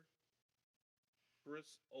Moore,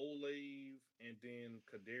 Chris Olave, and then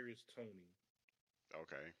Kadarius Tony.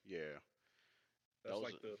 Okay. Yeah. That's Those.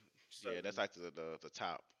 like the Yeah. That's seven. like the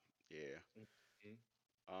top. Yeah. Mhm.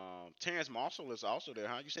 Terrence Marshall is also there,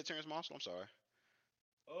 huh? You said Terrence Marshall. I'm sorry.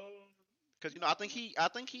 Uh, Cause no, I think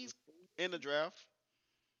he's in the draft.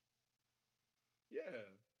 yeah.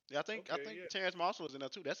 Yeah, I Okay, think yeah. Terrence Marshall is in there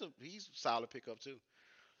too. He's a solid pickup too.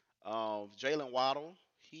 Jalen Waddle,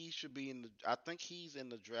 he should be in the. I think he's in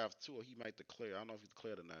the draft too, or he might declare. I don't know if he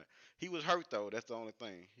declared or not. He was hurt though. That's the only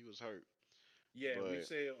thing. He was hurt. Yeah, we But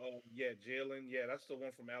say, yeah, Jalen. Yeah, that's the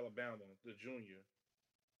one from Alabama, the junior.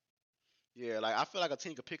 yeah, like I feel like a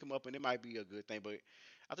team could pick him up, and it might be a good thing. But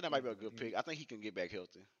I think that might be a good Hmm. pick. I think he can get back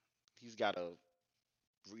healthy. He's got to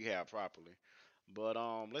rehab properly. But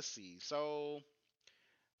let's see. So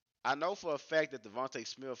I know for a fact that Devontae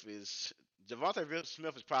Smith is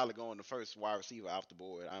probably going the first wide receiver off the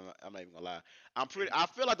board. I'm not even gonna lie. I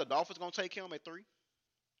feel like the Dolphins gonna take him at 3,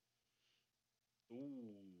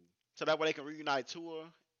 Ooh, so that way they can reunite Tua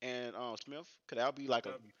and Smith. Cause that'd be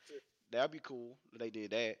sick. that'd be cool that they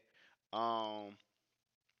did that. Um,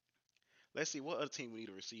 let's see what other team we need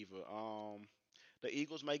a receiver. The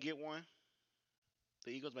Eagles may get one.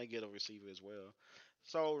 The Eagles may get a receiver as well.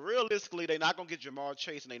 So realistically, they're not gonna get Jamar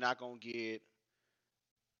Chase, and they're not gonna get.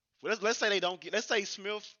 Well, let's say they don't get. Let's say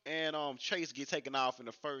Smith and Chase get taken off in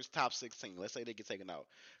the first top 16. Let's say they get taken out.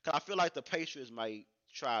 Cause I feel like the Patriots might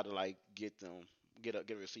try to like get them get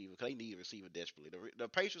a receiver. Cause they need a receiver desperately. The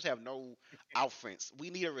Patriots have no offense. We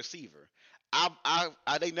need a receiver.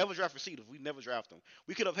 They never draft receivers. We never draft them.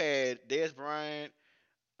 We could have had Dez Bryant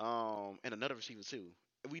and another receiver too.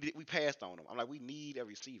 We passed on them. I'm like, we need a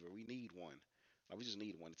receiver. We need one. Like we just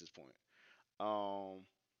need one at this point. Um,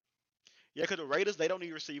 yeah, because the Raiders they don't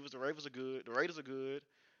need receivers. The Ravens are good. The Raiders are good.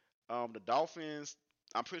 The Dolphins,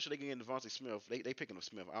 I'm pretty sure they can get Devontae Smith. They picking up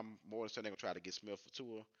Smith. I'm more than certain they're gonna try to get Smith for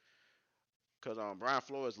Tua. Cause Brian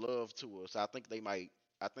Flores loves Tua, so I think they might.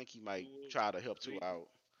 I think he might Tua, try to help Tua they out.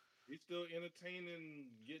 they still entertaining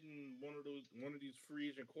getting one of these free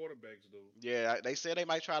agent quarterbacks though. Yeah, they said they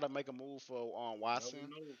might try to make a move for Never Watson.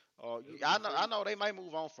 know. Yeah, It'll be I crazy. know they might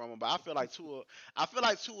move on from him, but I feel like Tua. I feel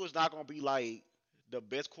like Tua is not gonna be like the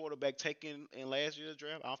best quarterback taken in last year's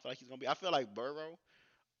draft. I don't feel like he's gonna be. I feel like Burrow.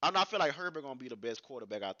 I feel like Herbert gonna be the best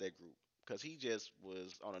quarterback out that group because he just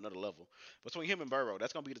was on another level. Between him and Burrow,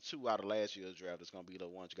 that's gonna be the two out of last year's draft. That's gonna be the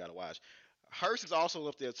ones you gotta watch. Hurst is also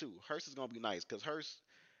up there too. Hurst is gonna be nice because Hurst,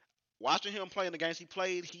 watching him play in the games he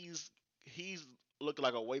played, he's looked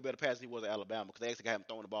like a way better passer than he was at Alabama because they actually got him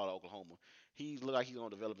throwing the ball to Oklahoma. He looked like he's gonna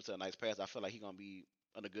develop into a nice passer. I feel like he's gonna be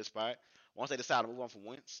in a good spot once they decide to move on from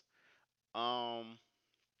Wentz. Um,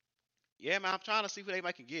 yeah, man, I'm trying to see who they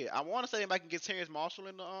might can get. I want to say they might can get Terrence Marshall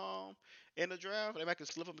in the draft. They might can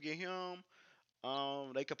slip him and get him.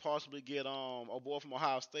 They could possibly get a boy from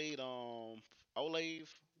Ohio State, Olave,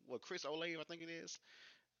 what Chris Olave, I think it is.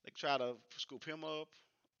 They could try to scoop him up.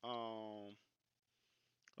 Um,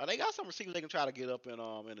 like they got some receivers they can try to get up in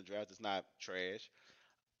the draft. That's not trash.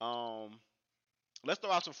 Um, let's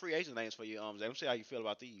throw out some free agent names for you. Zay. Let me see how you feel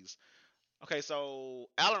about these. Okay, so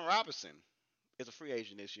Allen Robinson is a free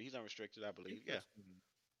agent this year. He's unrestricted, I believe. Yeah, Interesting.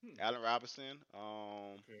 Hmm. Allen Robinson.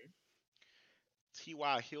 Okay.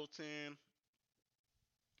 T.Y. Hilton.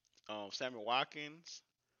 Samuel Watkins.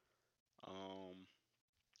 Um,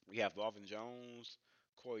 we have Marvin Jones,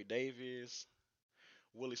 Corey Davis,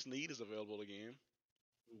 Willie Snead is available again.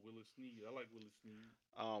 Ooh, Willis Snead. I like Willis Snead.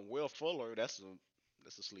 Will Fuller, that's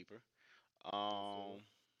a sleeper. Will Fuller. Um,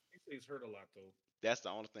 He stays hurt a lot though. that's the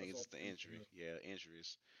only thing That's is all the things for injury. him. Yeah,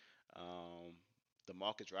 injuries. Um,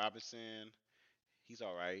 Demarcus Robinson, he's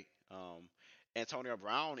all right. Antonio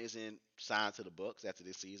Brown isn't signed to the Bucks after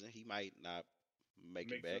this season. He might not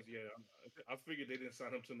make it Makes back. sense. Yeah, I figured they didn't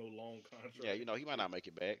sign him to no long Yeah, contract. he might not make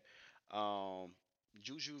it back. Um,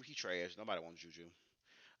 Juju, he trash. Nobody wants Juju.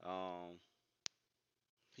 Um,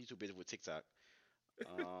 he's too busy with TikTok.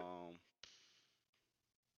 Um,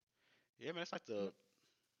 yeah, man, it's like You the know,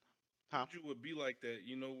 huh? Juju would be like that.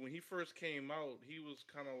 When he first came out, he was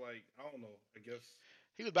kind of like, I don't know. I guess,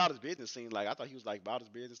 He was about his business. Seemed like I thought he was like about his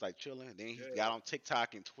business, like chilling. Then he got yeah, on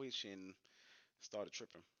TikTok and Twitch and started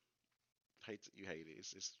tripping. You hate it.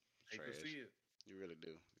 It's hate to trash. see it. You really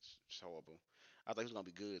do. It's horrible. I thought he was gonna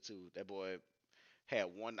be good too. That boy had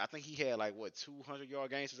one. I think he had like what 200-yard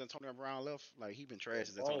games since Antonio Brown left. Like he been trash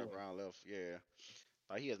since Antonio Balling. Brown left. Yeah,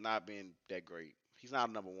 like he has not been that great. He's not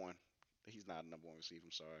a number one. He's not a number one receiver.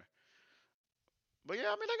 I'm sorry. But yeah,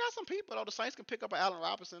 I mean they got some people though. The Saints can pick up Allen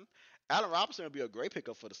Robinson. Allen Robinson would be a great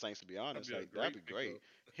pickup for the Saints to be That'd honest. be a Like that'd great be great. pickup.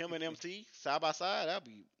 Him and MT side by side, that'd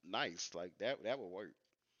be nice. Like that would work.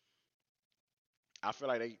 I feel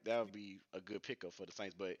like that would be a good pickup for the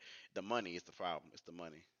Saints, but the money is the problem. It's the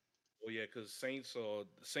money. Oh yeah, because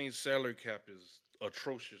Saints salary cap is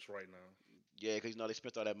atrocious right now. Yeah, because they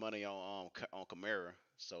spent all that money on Kamara,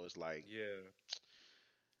 so it's like Yeah,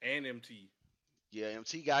 and MT. yeah,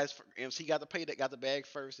 MC got the pay that got the bag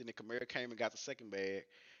first, and then Kamara came and got the second bag.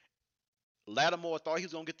 Lattimore thought he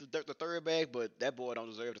was gonna get the third bag, but that boy don't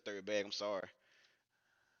deserve the third bag. I'm sorry,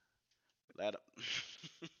 Lattimore.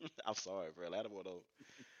 I'm sorry, bro. Lattimore don't.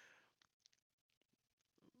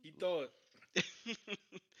 He thought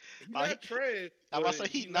he Like, not trash, I'm about but to say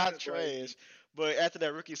he he not not like. trash, but after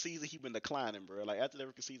that rookie season, he been declining, bro. Like after that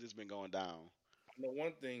rookie season, it's been going down. I know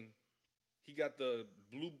one thing. He got the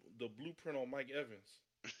blueprint on Mike Evans.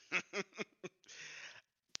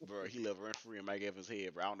 Bro, he left rent free in Mike Evans'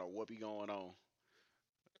 head, bro. I don't know what be going on.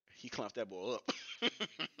 He clumped that boy up.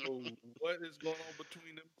 So what is going on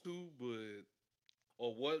between them two? But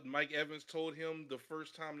or what Mike Evans told him the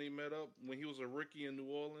first time they met up when he was a rookie in New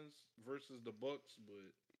Orleans versus the Bucks.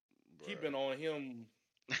 But he been Bro. on him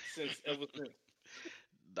since ever since.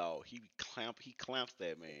 No, he clamps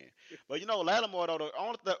that man. But Lattimore though,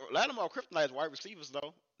 the Lattimore kryptonite wide receivers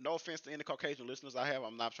though. No offense to any Caucasian listeners I have.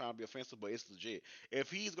 I'm not trying to be offensive, but it's legit. If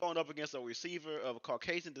he's going up against a receiver of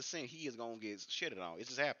Caucasian descent, he is gonna get shitted on. It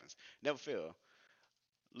just happens. Never fail.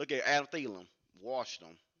 Look at Adam Thielen, washed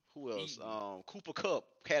him. Who else? Eaton, Cooper Cup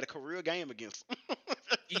had a career game against him.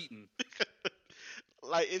 Eaton.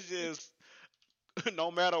 Like it's just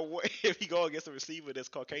no matter what, if he go against a receiver that's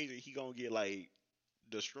Caucasian, he gonna get like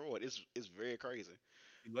destroyed. It's very crazy.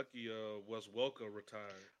 You lucky Wes Welker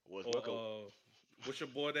retired. Was Or welcome what's your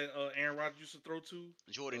boy that Aaron Rodgers used to throw to?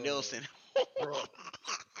 Jordan Uh, Nelson. bro.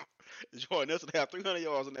 Jordan Nelson have 300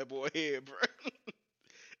 yards on that boy head, bro.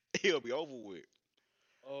 He'll be over with.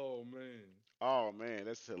 Oh man. Oh man,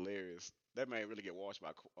 that's hilarious. That man really get washed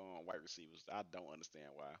by white receivers. I don't understand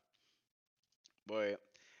why, but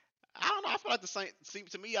I don't know. I feel like the Saints. See,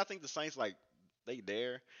 to me, I think the Saints like they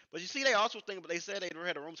there, but you see, they also think. But they said they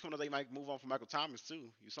had the rooms coming. They might move on from Michael Thomas too.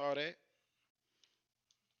 You saw that?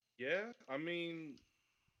 Yeah, I mean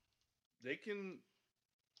they can.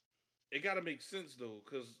 It got to make sense though,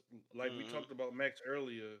 because like we Hmm. talked about Max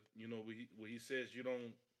earlier. Where he says you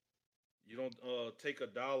don't take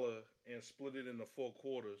 $1 and split it into 4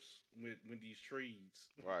 quarters with these trades.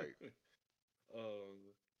 Right. uh,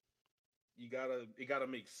 it gotta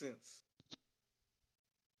make sense.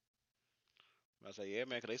 I say, yeah,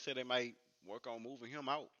 man, because they said they might work on moving him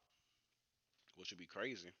out, which would be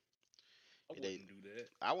crazy. I If they, wouldn't do that.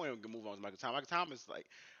 I wouldn't even move on to Michael Thomas.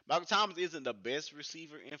 Michael Thomas isn't the best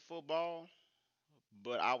receiver in football,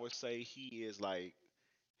 but I would say he is like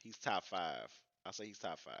he's top five. I say he's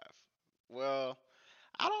top five. Well,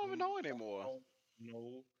 I don't even know anymore. No,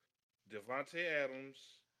 no. Devontae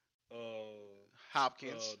Adams,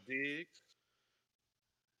 Hopkins, Diggs,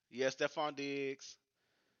 yeah, Stephon Diggs.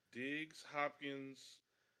 Hopkins,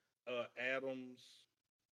 Adams.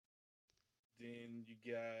 Then you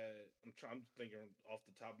got. I'm thinking off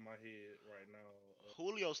the top of my head right now.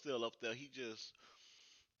 Julio's still up there.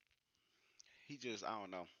 He just, I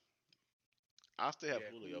don't know. I still have Yeah,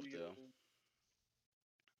 Julio up Julio. there.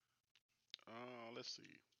 Let's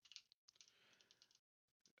see.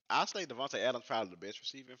 I say Devontae Adams probably the best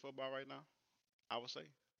receiver in football right now. I would say.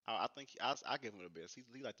 I think I give him the best. He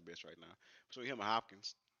like the best right now between him and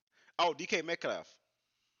Hopkins. Oh, DK Metcalf.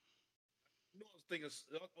 I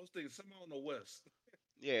was thinking somehow in the West.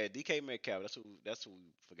 Yeah, DK Metcalf. That's who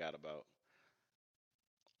we forgot about.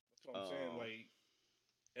 That's what I'm saying. Um, Like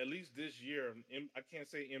at least this year, I can't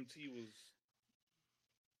say MT was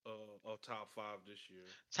a top 5 this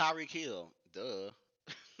year. Tyreek Hill. Duh.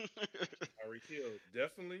 Tyreek Hill,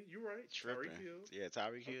 definitely. You're right. Tyreek Tripping. Hill. Yeah,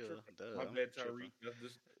 Tyreek I'm Hill. tripping. Duh, My I'm bad, tripping. Tyreek. That's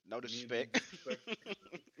just No me being disrespect. disrespectful.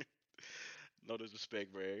 No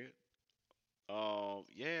disrespect, bro.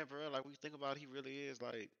 Yeah, bro. Like we think about, it, he really is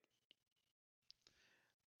like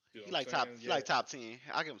You know he what I'm like top. saying? He Yeah. like top 10.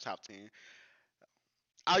 I give him top 10.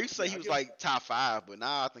 I used to say Yeah, he I was give him like top 5, but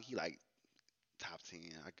now I think he like top 10.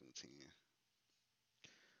 I give him 10.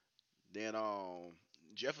 Then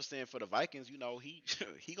Jefferson for the Vikings, he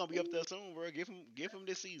he gonna be up there Ooh, soon, bro. Give him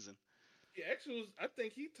this season. he actually was, I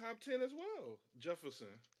think he top 10 as well. Jefferson.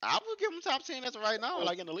 I would give him top 10 as of right now, Boy,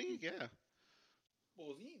 like in the league. Yeah,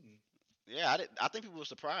 was eating. yeah. I think people were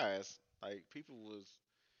surprised. Like people was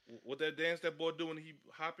What that dance that boy doing? He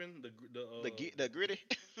hopping the gritty.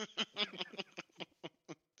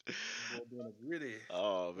 boy doing a gritty.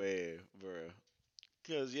 Oh man, bro.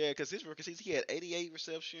 Cause his rookie season he had 88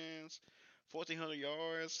 receptions, 1,400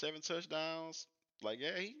 yards, 7 touchdowns. Like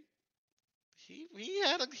yeah, he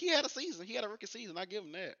had a season. He had a rookie season. I give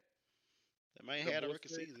him that. That man The had a boy rookie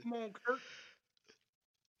said, season. "Come on, Kurt,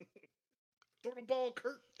 throw the ball,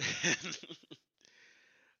 Kurt."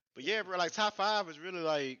 But yeah, bro, like top five is really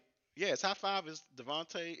like yeah, top five is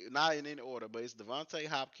Devontae, not in any order, but it's Devontae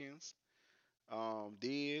Hopkins,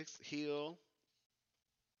 Diggs, Hill,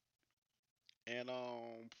 and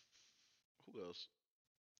who else?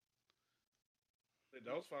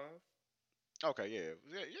 That was five. Okay,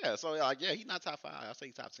 yeah. So like yeah, he's not top five. I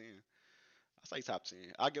say top 10. I say top 10.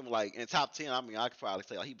 I give him like in top 10. I mean, I could probably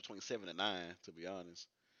say like he between 7 and 9. To be honest,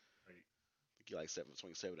 Right. I think he like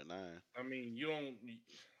between 7 and 9. I mean, you don't.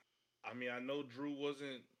 I mean, I know Drew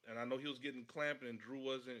wasn't, and I know he was getting clamped, and Drew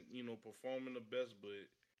wasn't, performing the best. But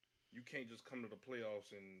you can't just come to the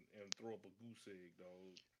playoffs and throw up a goose egg,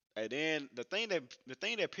 dog. And then the thing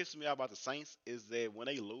that pisses me off about the Saints is that when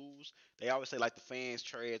they lose, they always say like the fans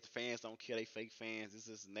trash, the fans don't care, they fake fans,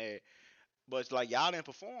 this and that. But it's like y'all didn't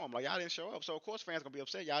perform, like y'all didn't show up. So of course fans gonna be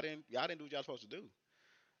upset. Y'all didn't do what y'all supposed to do.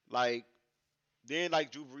 Like then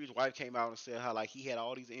like Drew Brees' wife came out and said how like he had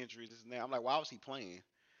all these injuries, this and that. I'm like, why was he playing?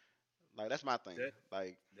 Like that's my thing. That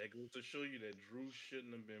Like that goes to show you that Drew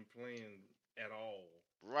shouldn't have been playing at all.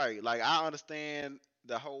 right, like I understand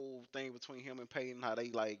the whole thing between him and Peyton, how they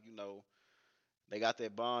like they got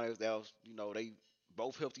that bond. That was they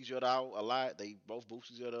both helped each other out a lot. They both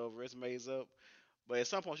boosted each other resumes up. But at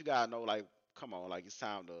some point you gotta know like, come on, like it's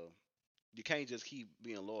time to. You can't just keep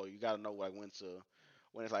being loyal. You gotta know like when it's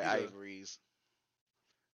like He the Ivory's.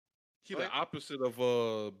 he Go the ahead. opposite of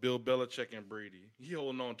Bill Belichick and Brady. He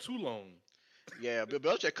holding on too long. Yeah, Bill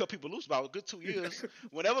Belichick cut people loose about a good 2 years.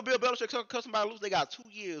 Whenever Bill Belichick cut somebody loose, they got 2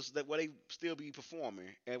 years that where they still be performing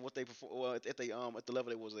and what they perform well, at the level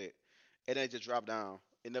they was at, and then it just drop down.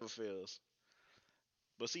 It never fails.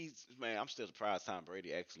 But see, man, I'm still surprised Tom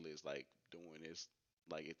Brady actually is like doing this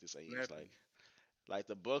like at this age. Snapping. Like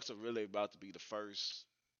the Bucks are really about to be the first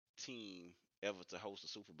team ever to host a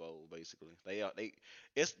Super Bowl. Basically, they're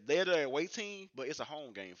the away team, but it's a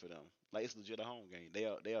home game for them. Like it's legit a home game. They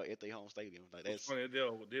are at their home stadium. Like It's that's funny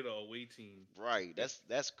they're the away team. right.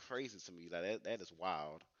 That's crazy to me. Like that is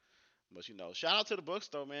wild. But shout out to the Bucks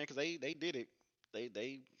though, man, because they did it.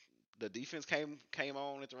 They the defense came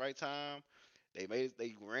on at the right time. They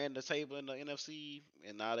ran the table in the NFC,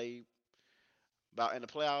 and now they about in the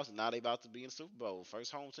playoffs, and now they about to be in the Super Bowl.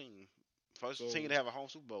 First home team, first team So to have a home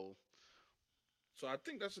Super Bowl. so I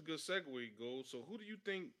think that's a good segue, Gold. So who do you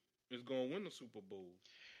think is going to win the Super Bowl?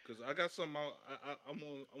 Because I got something. I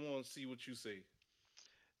want to see what you say.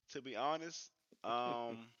 To be honest,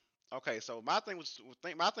 um, okay. So my thing with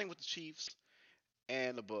the Chiefs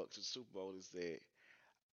and the Bucks, the Super Bowl is that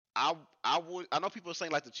I know people are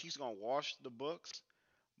saying like the Chiefs gonna wash the Bucks,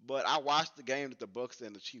 but I watched the game that the Bucks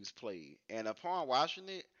and the Chiefs played, and upon watching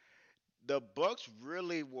it, the Bucks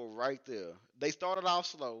really were right there. They started off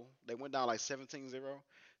slow. They went down like 17-0.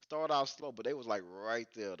 Started off slow, but they was like right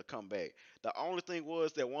there to come back. The only thing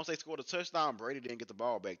was that once they scored a touchdown, Brady didn't get the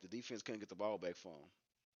ball back. The defense couldn't get the ball back for him.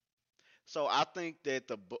 So I think that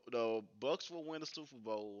the Bucks will win the Super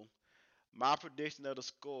Bowl. My prediction of the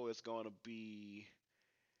score is going to be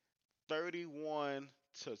 31-27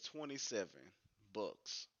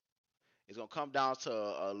 Bucks. It's going to come down to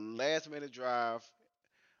a last minute drive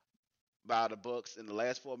by the Bucks in the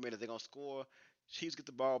last 4 minutes. They're gonna score. Chiefs get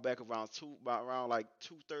the ball back about around like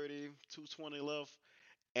 2:30, 2:20 left,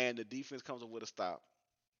 and the defense comes up with a stop,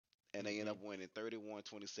 and they end Hmm. up winning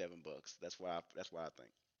 31-27 Bucks. That's what I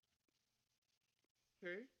think.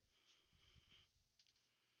 Okay.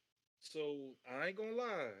 So I ain't gonna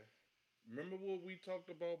lie. Remember what we talked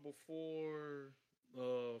about before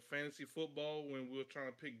fantasy football when we were trying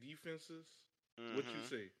to pick defenses? What you Hmm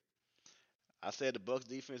say? I said the Bucks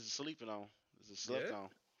defense is sleeping on. It's slept Yeah. on.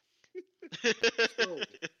 So,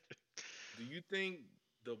 do you think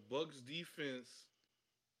the Bucks defense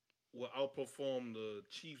will outperform the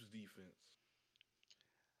Chiefs defense?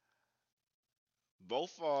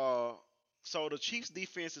 Both are so the Chiefs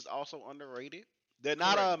defense is also underrated. They're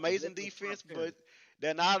not an Correct. They amazing both in the top defense, 10. but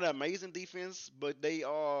they're not an amazing defense, but they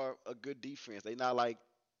are a good defense. They're not like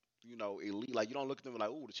elite. Like you don't look at them like,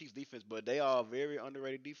 oh, the Chiefs defense, but they are a very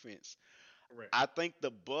underrated defense. Correct. I think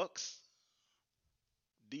the Bucks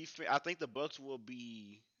defense. I think the Bucks will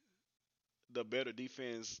be the better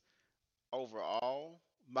defense overall.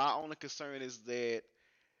 My only concern is that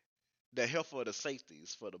the health of the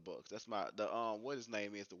safeties for the Bucks. That's my the what his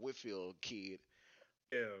name is, the Whitfield kid.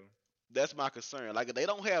 Yeah. That's my concern. Like if they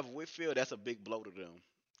don't have Whitfield, that's a big blow to them.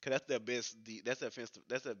 Cause that's their best. That's their offensive.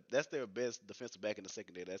 That's their best defensive back in the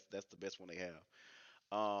secondary. That's the best one they have.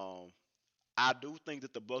 Um, I do think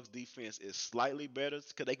that the Bucks defense is slightly better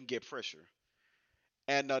because they can get pressure.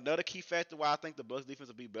 And another key factor why I think the Bucks defense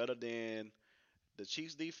will be better than the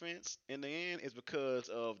Chiefs defense in the end is because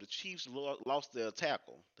of the Chiefs lost their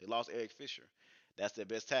tackle. They lost Eric Fisher. That's their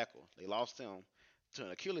best tackle. They lost him to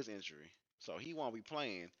an Achilles injury, so he won't be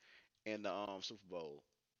playing in the Super Bowl.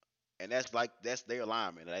 And that's their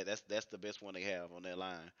lineman. That's the best one they have on their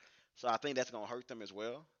line. So I think that's gonna hurt them as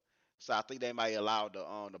well. So I think they might allow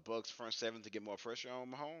the Bucks front seven to get more pressure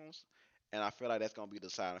on Mahomes, and I feel like that's gonna be the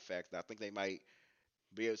deciding factor. I think they might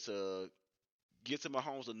be able to get to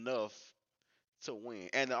Mahomes enough to win.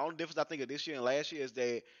 And the only difference I think of this year and last year is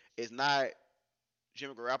that it's not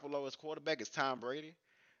Jimmy Garoppolo as quarterback, it's Tom Brady.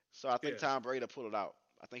 So I think Yeah. Tom Brady will pull it out.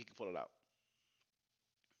 I think he can pull it out.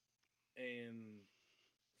 And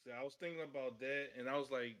see, I was thinking about that, and I was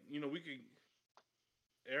like, we could,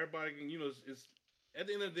 everybody can, it's at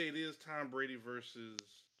the end of the day, it is Tom Brady versus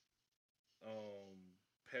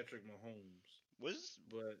Patrick Mahomes. Which is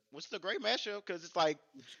But which is a great matchup because it's like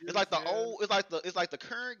which it's is, like the yeah, old it's like the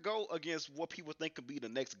current goat against what people think could be the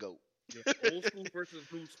next goat. yeah, old school versus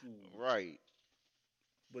new school. Right.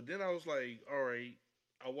 But then I was like, all right,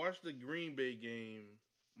 I watched the Green Bay game.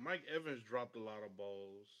 Mike Evans dropped a lot of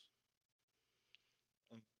balls.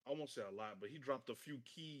 I won't say a lot, but he dropped a few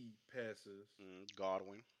key passes.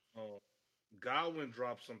 Godwin. Uh, Godwin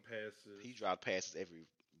dropped some passes. He dropped passes every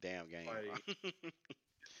damn game. Like,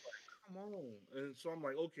 come on. And so I'm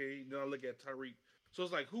like, okay. Then I look at Tyreek. So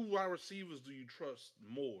it's like, who wide receivers do you trust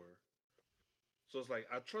more? So it's like,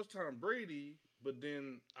 I trust Tom Brady, but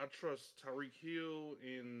then I trust Tyreek Hill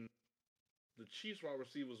and the Chiefs wide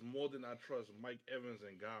receivers more than I trust Mike Evans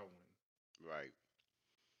and Godwin. Right.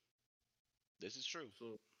 This is true.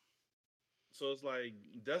 So it's like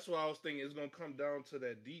that's why I was thinking it's gonna come down to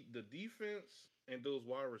the defense and those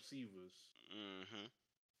wide receivers. Hmm.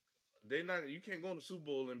 They not you can't go in the Super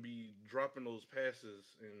Bowl and be dropping those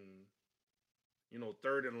passes and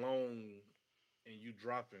third and long and you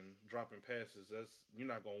dropping passes. That's you're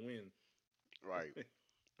not gonna win. Right.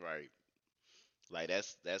 Right. Like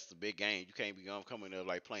that's the big game. You can't be coming up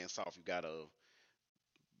like playing soft. You gotta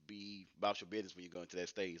be about your business when you go into that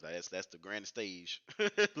stage. Like that's the grand stage.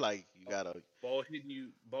 Like you gotta. Ball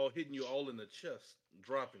hitting you all in the chest,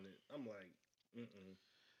 dropping it. I'm like, mm.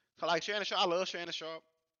 Cause like Shannon Sharp, I love Shannon Sharp,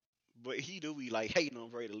 but he do be like hating on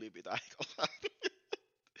Brady a little bit. I ain't gonna lie.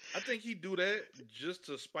 I think he do that just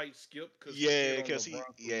to spite Skip because he hit Yeah, on cause LeBron he so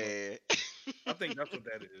much. yeah. I think that's what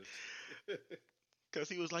that is. Cause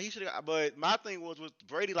he was like he should have. But my thing was with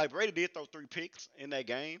Brady. Like Brady did throw 3 picks in that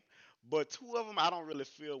game, but two of them I don't really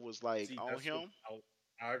feel was like See, on that's what him.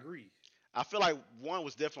 I agree. I feel like one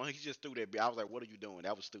was definitely he just threw that. I was like, what are you doing?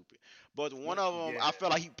 That was stupid. But one What? of them, Yeah, I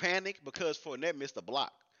felt like he panicked because Fournette missed a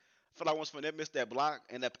block. I feel like once Fournette missed that block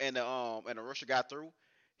and the rusher got through,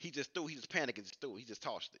 he just threw. He just panicked and just threw. He just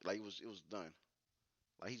tossed it like it was done.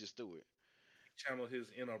 Like he just threw it. channel his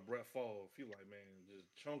inner Brett Favre. Feel like man, just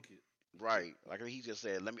chunk it. Right. Like he just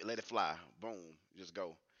said, let it fly. Boom. Just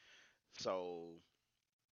go. So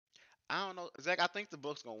I don't know, Zach. I think the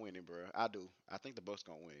Bucks gonna win it, bro. I do. I think the Bucks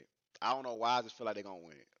gonna win it. I don't know why. I just feel like they're gonna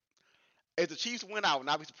win it. If the Chiefs win, I would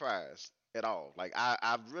not be surprised at all. Like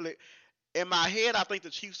I really, in my head, I think the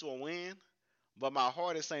Chiefs will win, but my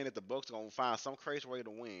heart is saying that the Bucks are gonna find some crazy way to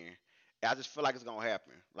win. And I just feel like it's gonna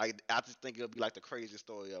happen. Like I just think it'll be like the craziest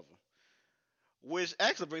story ever. Which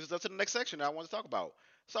actually brings us up to the next section that I want to talk about.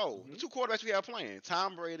 So the Hmm. two quarterbacks we have playing,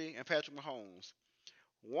 Tom Brady and Patrick Mahomes.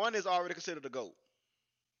 One is already considered the GOAT,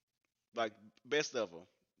 like best ever,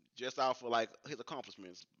 just off for like his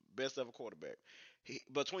accomplishments, best ever quarterback.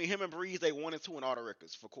 Between him and Breeze, they 1 and 2 in all the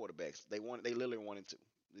records for quarterbacks. They literally 1 and 2.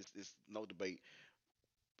 It's no debate.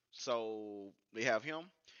 So we have him,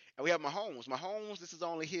 and we have Mahomes. Mahomes, this is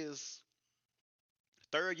only his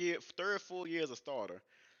third full year as a starter,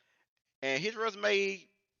 and his resume.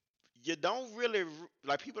 You don't really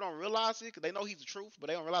like people don't realize it because they know he's the truth, but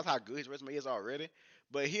they don't realize how good his resume is already.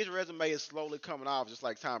 But his resume is slowly coming off, just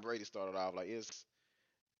like Tom Brady started off. Like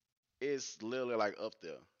it's literally like up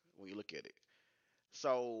there when you look at it.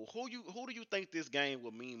 So who do you think this game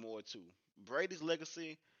will mean more to? Brady's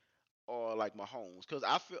legacy or like Mahomes? Because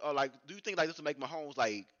I feel like do you think like this will make Mahomes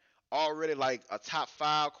like already like a top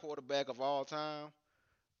five quarterback of all time?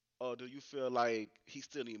 Or do you feel like he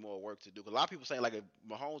still need more work to do? 'Cause a lot of people saying like if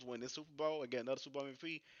Mahomes win this Super Bowl and get another Super Bowl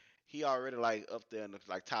MVP, he already like up there in the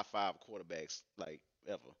like top five quarterbacks like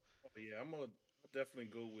ever. Yeah, I'm gonna definitely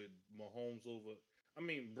go with Mahomes over. I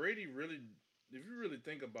mean, Brady really, if you really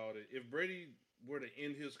think about it, if Brady were to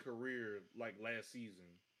end his career like last season,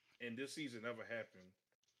 and this season never happened,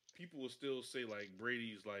 people would still say like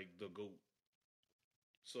Brady's like the goat.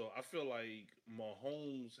 So I feel like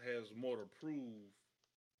Mahomes has more to prove,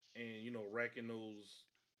 and racking those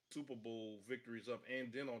Super Bowl victories up,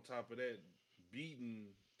 and then on top of that, beating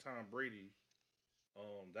Tom Brady.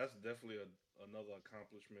 That's definitely another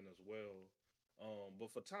accomplishment as well.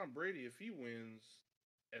 But for Tom Brady, if he wins,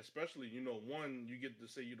 especially one, you get to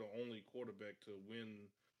say you're the only quarterback to win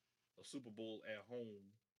a Super Bowl at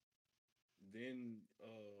home. Then,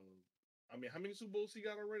 I mean, how many Super Bowls he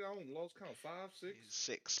got already? I don't lost count. Five, six.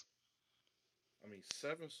 Six. I mean,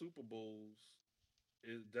 seven Super Bowls.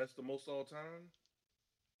 That's the most all time?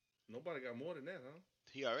 Nobody got more than that, huh?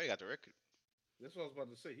 He already got the record. That's what I was about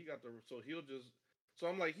to say. He got the so he'll just so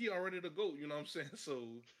I'm like he already the goat. You know what I'm saying?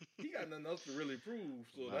 So he got nothing else to really prove.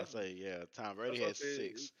 So I say yeah. Tom Brady that's what I has say.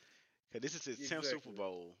 six. Cause this is his 10th Super Exactly.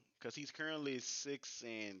 Bowl. Cause he's currently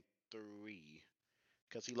 6-3.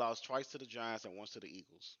 Cause he lost twice to the Giants and once to the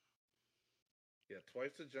Eagles. Yeah,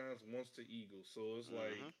 twice to Giants, once to Eagles. So it's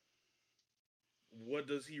like, Hmm. what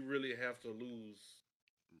does he really have to lose?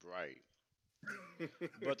 Right.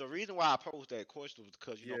 But the reason why I posed that question was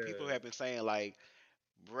because people Yeah, have been saying like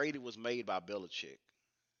Brady was made by Belichick.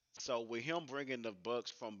 So with him bringing the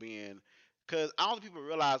Bucks from being, because I don't think people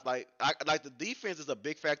realize like the defense is a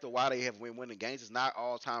big factor why they have been winning games. It's not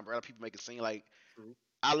all Tom Brady. People make it seem like true.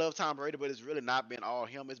 I love Tom Brady, but it's really not been all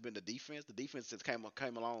him. It's been the defense. The defense just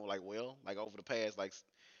came along like well, like over the past like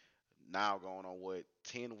now going on what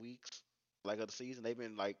 10 weeks like of the season. They've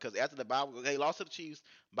been like because after the bye week, they lost to the Chiefs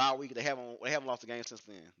bye week. They haven't lost a game since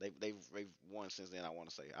then. They've won since then. I want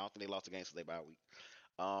to say I don't think they lost a game since they bye week.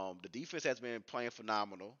 The defense has been playing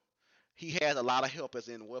phenomenal. He has a lot of help as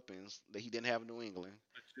in weapons that he didn't have in New England.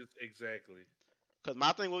 Which is exactly. Because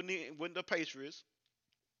my thing with the Patriots,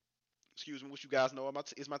 excuse me, which you guys know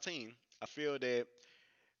is my team. I feel that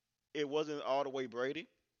it wasn't all the way Brady.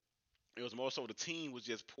 It was more so the team was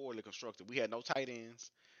just poorly constructed. We had no tight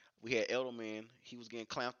ends. We had Edelman. He was getting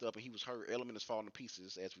clamped up and he was hurt. Edelman is falling to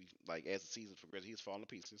pieces as the season progressed. He was falling to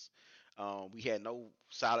pieces. We had no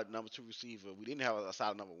solid number two receiver. We didn't have a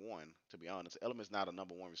solid number one, to be honest. Edelman's not a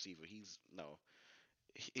number one receiver. He's no.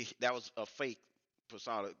 That was a fake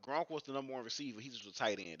persona. Gronk was the number one receiver. He's just a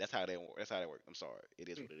tight end. That's how they work. I'm sorry. It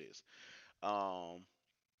is what it is. Um,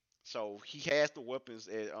 so he has the weapons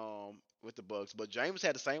with the Bucks, but James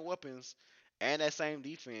had the same weapons and that same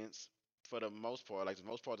defense for the most part. Like the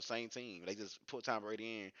most part, the same team. They just put Tom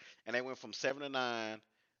Brady in, and they went from 7-9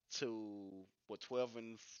 to what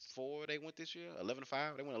 12-4. They went this year.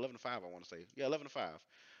 11-5. They went 11-5. I want to say 11-5.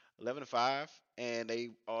 11-5, and they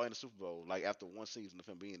are in the Super Bowl. Like after one season of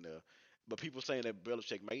him being there, but people saying that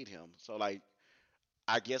Belichick made him. So like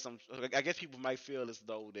I guess people might feel as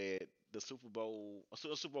though that the Super Bowl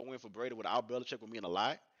win for Brady without Belichick would mean a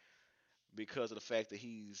lot because of the fact that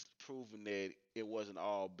he's proven that it wasn't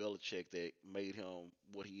all Belichick that made him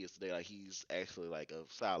what he is today. Like he's actually like a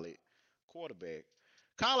solid quarterback,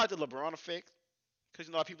 kind of like the LeBron effect. Because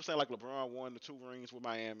people saying like LeBron won the two rings with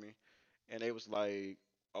Miami, and they was like,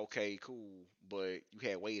 okay, cool, but you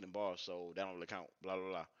had Wade and Boss, so that don't really count. Blah blah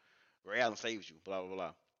blah. Ray Allen saves you. Blah blah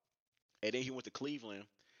blah. And then he went to Cleveland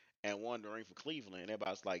and won the ring for Cleveland. And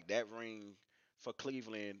everybody's like, that ring for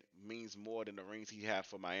Cleveland means more than the rings he had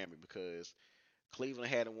for Miami because Cleveland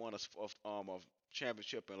hadn't won a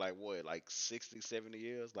championship in like what, like 60, 70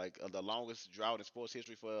 years, like the longest drought in sports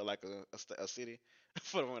history for like a city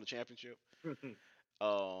for to win a championship.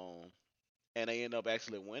 Um, and they end up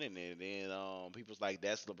actually winning it. And people's like,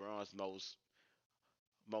 that's LeBron's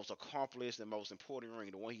most accomplished and most important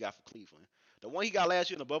ring, the one he got for Cleveland. The one he got last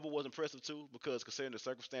year in the bubble was impressive too, because considering the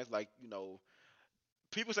circumstance, like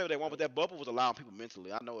people say what they want, Yep. but that bubble was allowing people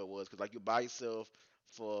mentally. I know it was because like you by yourself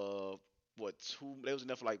for what two? They was in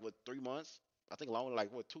there for like what 3 months? I think longer,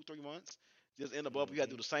 like what 2 3 months. Just in the bubble, you got to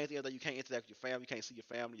do Hmm. the same thing that you can't interact with your family, you can't see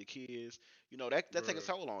your family, your kids. That takes a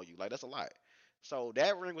Right. toll on you. Like that's a lot. So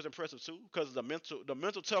that ring was impressive too, because the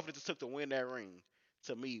mental toughness it took to win that ring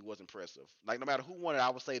to me was impressive. Like no matter who won it, I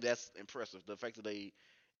would say that's impressive. The fact that they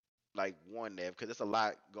like won that because it's a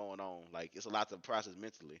lot going on. Like it's a lot to process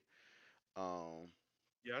mentally. Um,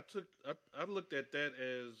 Yeah, I looked at that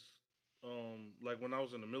as like when I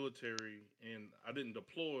was in the military and I didn't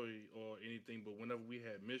deploy or anything, but whenever we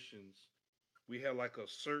had missions, we had like a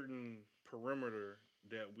certain perimeter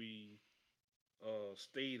that we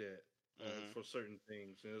stayed at hmm for certain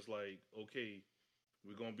things, and it's like, okay,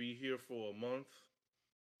 we're gonna be here for a month.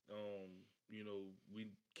 You know, we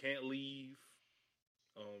can't leave.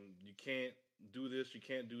 You can't do this, you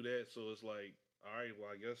can't do that. So it's like, all right, well,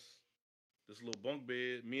 I guess this little bunk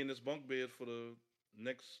bed, me and this bunk bed for the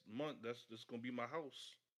next month, that's gonna be my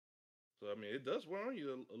house. So I mean, it does wear on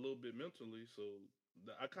you a little bit mentally. So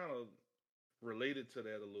I kind of related to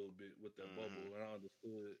that a little bit with that hmm bubble, and I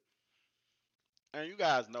understood. And you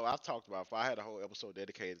guys know I've talked about. If I had a whole episode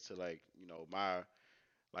dedicated to like my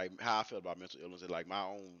like how I feel about mental illness and like my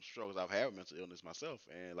own struggles I've had with mental illness myself.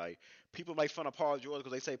 And like people make fun of Paul George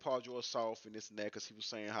because they say Paul George soft and this and that because he was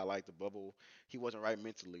saying how like the bubble he wasn't right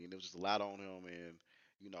mentally and there was just a lot on him and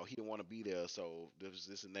he didn't want to be there so there was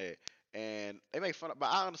this and that. And they make fun of, but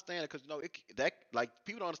I understand it because that like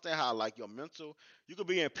people don't understand how like your mental you could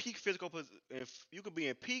be in peak you could be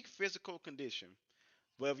in peak physical condition,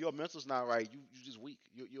 but if your mental's not right, you just weak.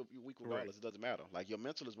 You're weak Correct. regardless. It doesn't matter. Like your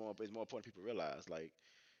mental is more important. People realize like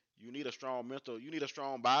you need a strong mental. You need a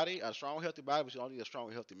strong body, a strong healthy body, but you also need a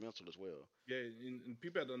strong healthy mental as well. Yeah, and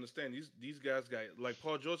people have to understand these guys got like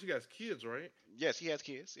Paul George. He got kids, right? Yes, he has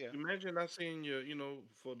kids. Yeah. Imagine not seeing your,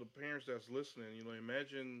 for the parents that's listening,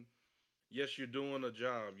 imagine, yes, you're doing a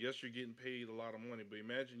job, yes, you're getting paid a lot of money, but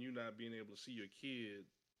imagine you not being able to see your kid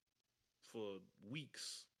for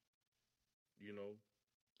weeks, you know,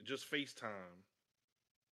 just FaceTime,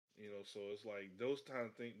 so it's like those kind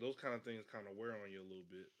of things kind of wear on you a little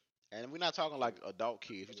bit. And we're not talking So like adult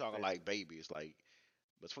kids. I We're talking understand. like babies, like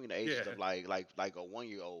between the ages Yeah, of like a 1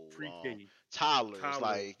 year old, pre-K, toddlers, toddlers,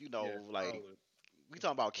 like yeah, like toddlers. we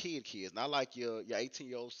talking about kids, not like your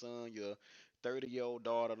 18-year-old son, your 30-year-old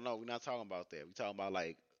daughter. No, we're not talking about that. We talking about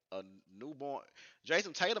like a newborn.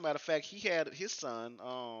 Jason Tatum, matter of fact, he had his son.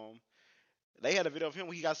 They had a video of him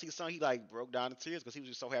when he got to see his son. He like broke down in tears because he was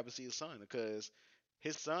just so happy to see his son because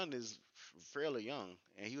his son is fairly young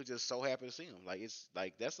and he was just so happy to see him. Like it's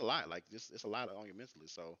like that's a lot. Like this, it's a lot on you mentally.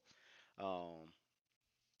 So um,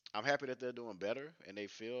 I'm happy that they're doing better and they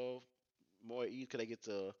feel more at ease because they get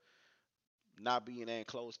to not be in that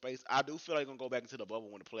enclosed space. I do feel like they're gonna go back into the bubble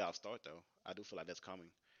when the playoffs start though. I do feel like that's coming.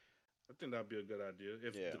 I think that'd be a good idea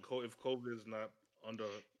Yeah. if COVID is not under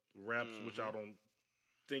wraps, which I hmm don't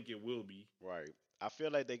think it will be. Right. I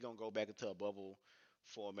feel like they're gonna go back into a bubble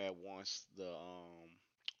format once the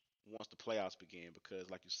playoffs begin because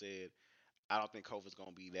like you said, I don't think COVID's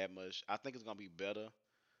gonna be that much. I think it's gonna be better,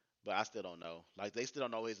 but I still don't know. Like they still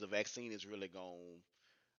don't know if the vaccine is really gonna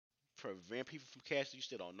prevent people from catching. You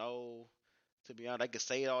still don't know. To be honest, they can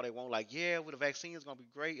say it all they want. Like, yeah, well, the vaccine is gonna be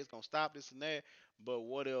great. It's gonna stop this and that. But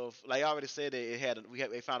what if, like I already said, that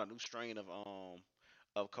they found a new strain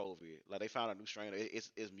of COVID. Like they found a new strain.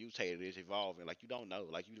 It's mutated. It's evolving. Like you don't know.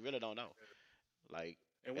 Like you really don't know. Like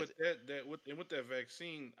And as, with that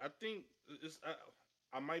vaccine, I think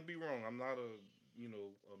I might be wrong. I'm not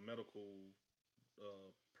a medical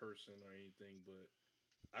person or anything, but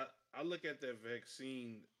I look at that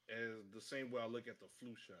vaccine as the same way I look at the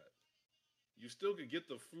flu shot. You still could get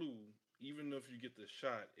the flu even if you get the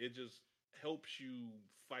shot. It just helps you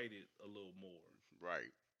fight it a little more.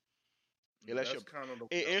 right. Unless That's kind of the way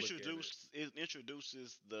it I look at it.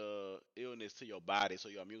 introduces the illness to your body, so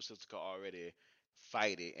your immune system can already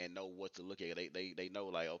fight it and know what to look at. They know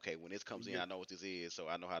like okay when this comes in, Give, I know what this is, so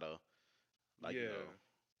I know how to like yeah,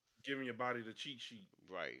 giving your body the cheat sheet.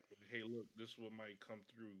 right, Hey, look, this is what might come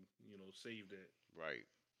through. Save that. right.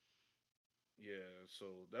 Yeah, so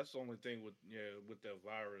that's the only thing with that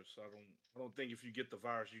virus. I don't think if you get the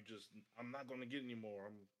virus, I'm not gonna get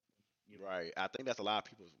anymore. You know Right. I think that's a lot of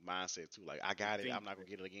people's mindset too. Like, I they got it. think I'm not gonna that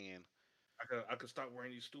get it again. I could stop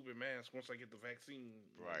wearing these stupid masks once I get the vaccine.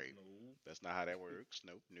 Like Right. no, That's not how that works.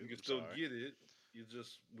 Nope. you Nope. can I'm still sorry. get it.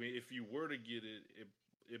 If you were to get it,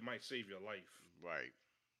 it might save your life. Right.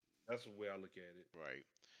 That's the way I look at it. Right.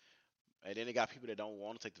 And then they got people that don't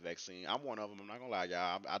want to take the vaccine. I'm one of them. I'm not gonna lie,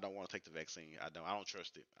 y'all. I don't want to take the vaccine. I don't. I don't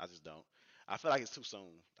trust it. I just don't. I feel like it's too soon.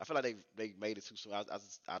 I feel like they made it too soon.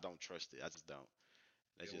 I don't trust it. I just don't.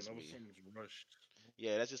 That's Yeah, just whenever me. something's rushed,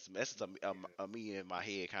 Yeah, that's just yeah, a me in my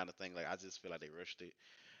head kind of thing. Like I just feel like they rushed it.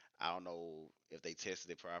 I don't know if they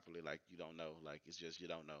tested it properly. Like you don't know. Like it's just you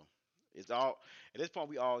don't know. It's all at this point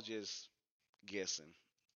we all just guessing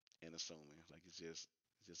and assuming. Like it's just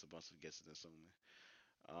a bunch of guessing and assuming.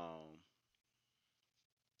 Um,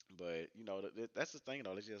 but that's the thing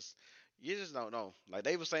though. It's just you just don't know. Like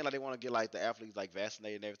they were saying like they want to get like the athletes like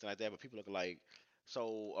vaccinated and everything like that, but people look like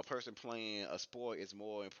so a person playing a sport is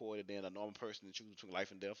more important than a normal person to choose between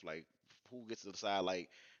life and death. Like who gets to decide like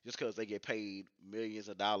just because they get paid millions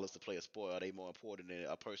of dollars to play a sport, are they more important than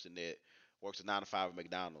a person that works a 9 to 5 at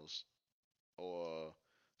McDonald's or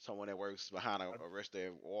someone that works behind I, a register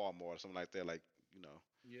at Walmart or something like that? Like you know,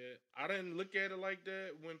 yeah, I didn't look at it like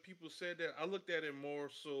that when people said that. I looked at it more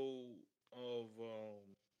so of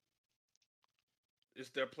it's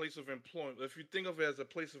their place of employment. If you think of it as a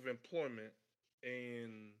place of employment,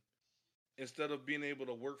 and instead of being able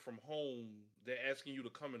to work from home, they're asking you to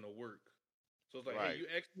come into work. So it's like, hey, right, you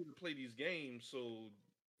asked me to play these games, so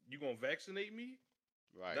you gonna vaccinate me?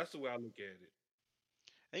 right. That's the way I look at it.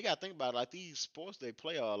 And you gotta think about it, like these sports they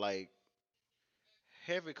play are like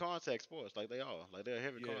heavy contact sports. Like they are. Like they're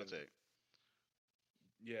heavy Yeah, contact.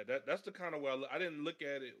 yeah. That's the kind of way I didn't look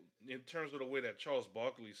at it in terms of the way that Charles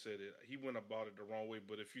Barkley said it. He went about it the wrong way.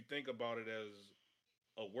 But if you think about it as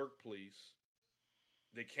a workplace,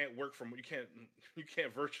 they can't work from you can't you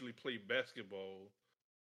can't virtually play basketball.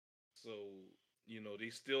 So they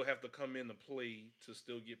still have to come in to play to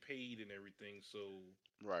still get paid and everything. So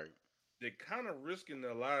Right. they're kind of risking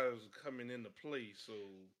their lives coming into play. So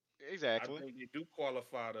I Exactly. think they do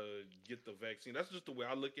qualify to get the vaccine. That's just the way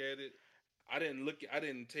I look at it. I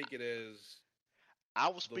didn't take it as I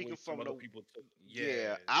was the way speaking some from other the people took. yeah,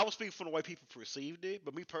 Yeah, I was speaking from the way people perceived it,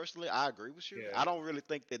 but me personally, I agree with you. I yeah, don't really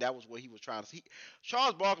think that was what he was trying to see.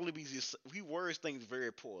 Charles Barkley he words things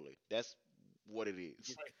very poorly. That's what it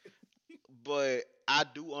is. right. But I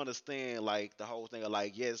do understand like the whole thing of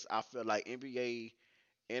like yes, I feel like NBA,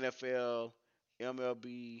 NFL,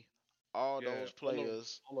 MLB, all Yeah. those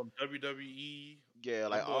players, All of WWE, yeah,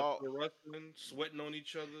 like other all pro wrestling, sweating on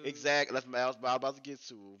each other. exactly. That's what I was about to get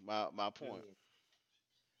to my point. Yeah,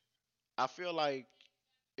 I feel like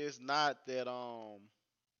it's not that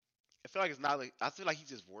I feel like it's not like I feel like he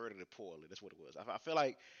just worded it poorly. That's what it was. I feel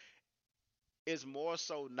like it's more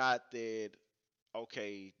so not that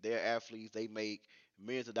okay, they're athletes, they make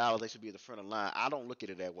millions of dollars, they should be at the front of the line. I don't look at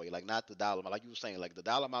it that way. Like not the dollar amount, like you were saying, like the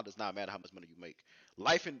dollar amount does not matter how much money you make.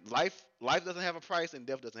 Life doesn't have a price, and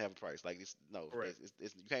death doesn't have a price. Like it's no, correct.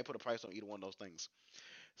 you can't put a price on either one of those things.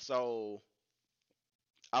 So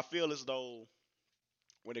I feel as though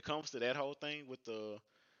when it comes to that whole thing with the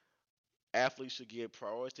athletes should get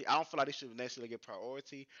priority. I don't feel like they should necessarily get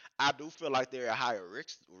priority. I do feel like they're a higher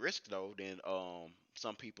risk though than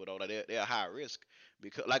some people though. Like they're a higher risk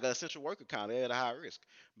because like an essential worker kind of they're at a higher risk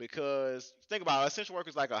because think about it, essential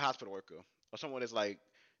workers like a hospital worker or someone that's like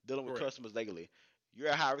dealing with Correct. customers daily. You're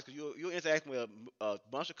at high risk because you're interacting with a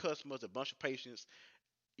bunch of customers, a bunch of patients.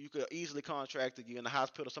 You could easily contract it. You're in the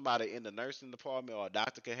hospital, somebody in the nursing department or a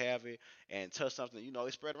doctor could have it and touch something.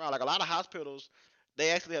 It's spread around. Like a lot of hospitals, they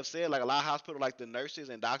actually have said like a lot of hospitals, like the nurses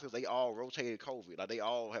and doctors, they all rotated COVID. Like they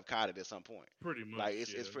all have caught it at some point. Pretty Like much,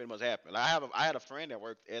 it's yeah. pretty much happened. Like I had a friend that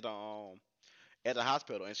worked at the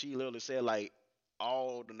hospital, and she literally said like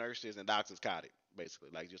all the nurses and doctors caught it, basically,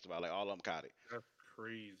 like just about like all of them caught it. That's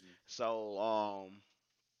crazy. So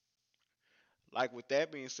like with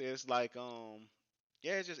that being said, it's like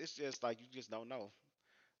yeah, it's just like you just don't know.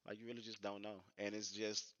 Like you really just don't know, and it's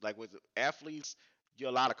just like with athletes, you're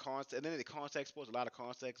a lot of contact, and then the contact sports, a lot of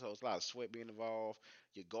contact, so it's a lot of sweat being involved.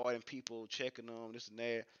 You're guarding people, checking them, this and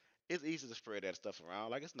that. It's easy to spread that stuff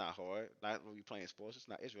around. Like it's not hard. Not when you're playing sports. It's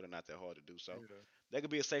not. It's really not that hard to do. So Yeah. they could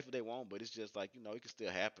be as safe as they want, but it's just like it can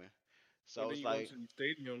still happen. Well, So then it's you go like into these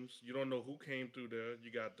stadiums, you don't know who came through there.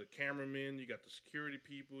 You got the cameramen, you got the security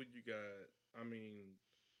people, you got, I mean,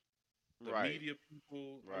 the right, media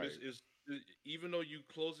people. I mean, right, even though you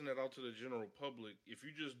closing it out to the general public, if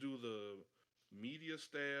you just do the media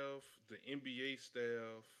staff, the NBA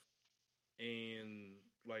staff, and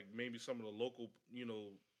like maybe some of the local,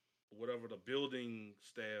 whatever the building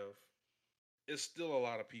staff, it's still a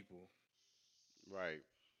lot of people. right.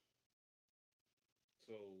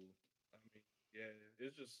 So, I mean, yeah,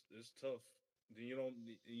 it's tough.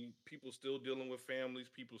 Then people still dealing with families,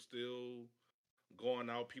 people still going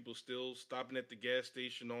out, people still stopping at the gas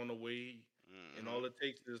station on the way, and Mhm. all it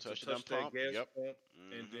takes is to Touch them touch that pump. gas Yep. pump,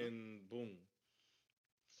 and Mhm. then boom,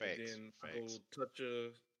 and Facts. then Facts.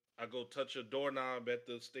 I go touch a doorknob at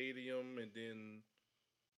the stadium, and then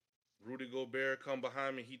Rudy Gobert come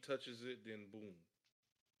behind me, he touches it, then boom.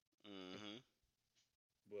 Mhm.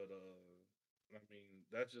 But I mean,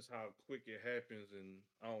 that's just how quick it happens, and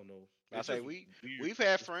I don't know. I It's say just we weird. we've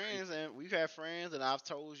had It's crazy. friends and I've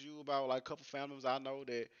told you about like a couple families I know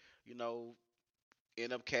that you know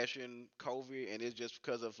end up catching COVID, and it's just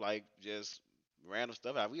because of like just random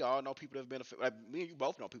stuff. Like, we all know people that've been affected. Like me and you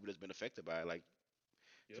both know people that's been affected by it. Like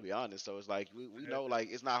to Yep. be honest, so it's like we I had know that. like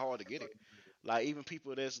it's not hard to get it. Like, Like even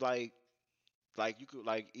people that's like you could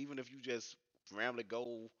like even if you just randomly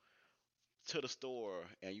go to the store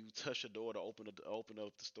and you touch the door to open up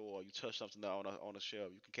the store, you touch something on a shelf,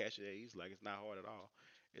 you can catch it that easy. Like it's not hard at all.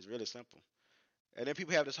 It's really simple. And then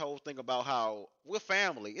people have this whole thing about how we're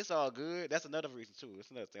family. It's all good. That's another reason too. It's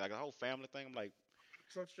another thing. Like the whole family thing. I'm like,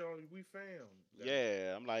 trust y'all. We found that.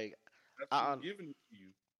 yeah. I'm like, That's I who un- giving it to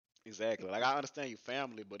you. exactly. Like I understand your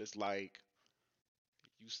family, but it's like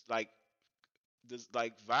like this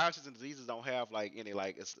like viruses and diseases don't have like any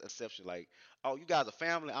like exception. Like, oh, you guys are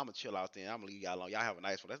family. I'm gonna chill out there. I'm gonna leave y'all alone. Y'all have a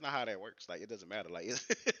nice one. That's not how that works. Like it doesn't matter. Like it's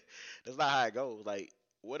that's not how it goes. Like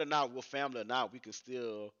whether or not we're family or not, we can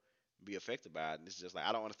still be affected by it. And it's just like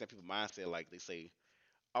I don't understand people's mindset. Like they say,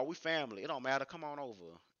 "Are we family? It don't matter. Come on over."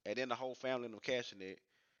 And then the whole family end up catching it,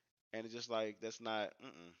 and it's just like that's not.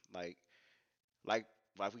 Like like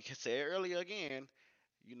we said earlier again.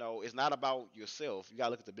 It's not about yourself. You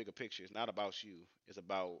gotta look at the bigger picture. It's not about you. It's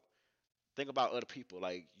about think about other people.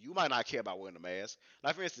 Like you might not care about wearing a mask.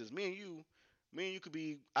 Like for instance, me and you could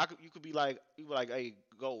be. You could be like you be like, hey,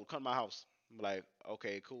 go come to my house. I'm like,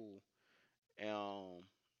 okay, cool. Um,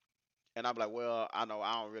 and I'm like, well, I know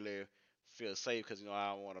I don't really feel safe because I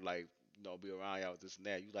don't want to like be around y'all with this and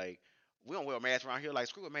that. You like, we don't wear a mask around here. Like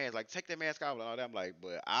screw a mask. Like take that mask off and all that. I'm like,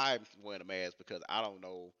 but I'm wearing a mask because I don't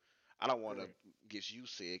know. I don't want to Correct. get you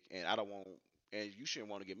sick, and I don't want, and you shouldn't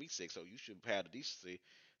want to get me sick. So you should have the decency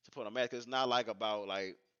to put on a mask. 'Cause it's not like about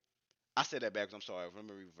like I said that backwards. I'm sorry. Let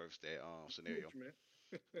me reverse that Do scenario. what you meant.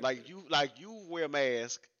 Like you wear a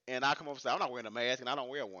mask, and I come over and say I'm not wearing a mask, and I don't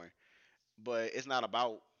wear one. But it's not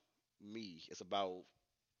about me. It's about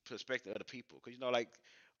perspective of the people. Because like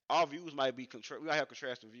our views might be we might have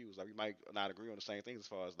contrasting views. Like we might not agree on the same things as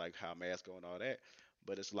far as like how masks go and all that.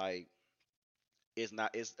 But it's like it's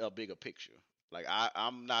not. It's a bigger picture. Like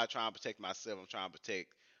I'm not trying to protect myself. I'm trying to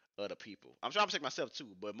protect other people. I'm trying to protect myself too.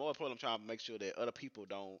 But more importantly, I'm trying to make sure that other people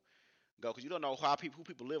don't go because you don't know how people who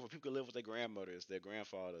people live with. People can live with their grandmothers, their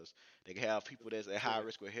grandfathers. They can have people that's at high Correct.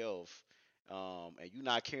 risk with health, and you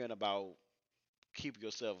not caring about keeping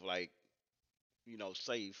yourself like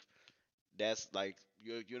safe. That's like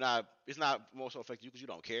you're not. It's not more so affecting you because you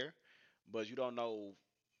don't care, but you don't know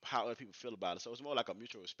how other people feel about it. So it's more like a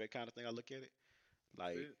mutual respect kind of thing. I look at it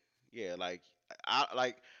That's like it. yeah, like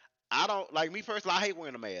I don't like me personally. I hate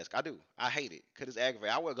wearing a mask. I do. I hate it because it's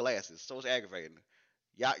aggravating. I wear glasses, so it's aggravating.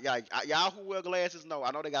 Y'all who wear glasses know.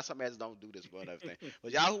 I know they got some masks that don't do this, but everything.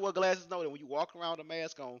 But y'all who wear glasses know that when you walk around with a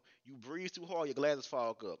mask on, you breathe too hard, your glasses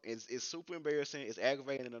fog up. It's super embarrassing. It's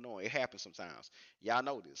aggravating and annoying. It happens sometimes. Y'all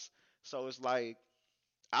know this. So it's like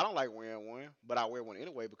I don't like wearing one, but I wear one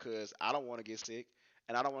anyway because I don't want to get sick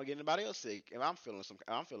and I don't want to get anybody else sick. And I'm feeling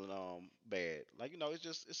bad. Like it's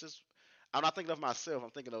just I'm not thinking of myself.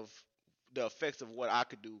 I'm thinking of the effects of what I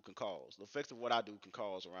could do can cause. The effects of what I do can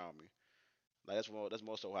cause around me. Like that's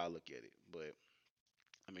more so how I look at it. But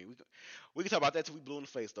I mean we can talk about that till we blue in the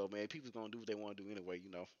face though, man. People's gonna do what they want to do anyway.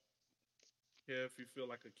 Yeah, if you feel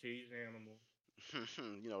like a caged animal,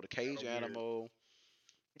 The kind cage of weird. animal.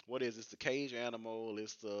 What is this? The cage animal.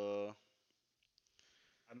 It's the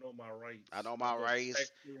I know my I rights. know I'm my a rights.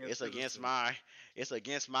 taxpaying It's against citizen. my it's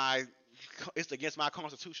against my it's against my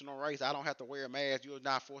constitutional rights. I don't have to wear a mask. You're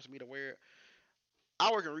not forcing me to wear it.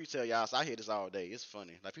 I work in retail, y'all, so I hear this all day. It's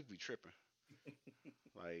funny. Like people be tripping.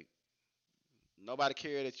 Like nobody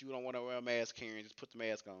care that you don't want to wear a mask, Karen. Just put the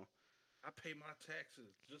mask on. I pay my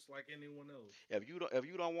taxes just like anyone else. If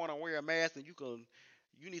you don't want to wear a mask, then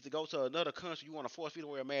you need to go to another country. You want to force me to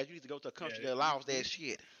wear a mask? You need to go to a Yeah, country that allows that you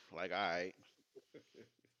shit. Like all right,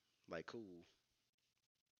 like cool.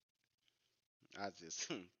 I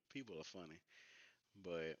just people are funny,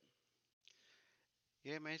 but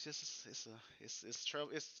yeah, man, it's just it's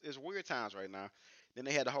trouble. It's weird times right now. Then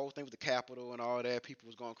they had the whole thing with the Capitol and all that. People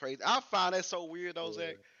was going crazy. I find that so weird, though,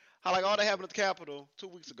 Zach. yeah, How like all that crazy. happened at the Capitol 2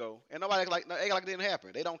 weeks ago, and nobody act like it didn't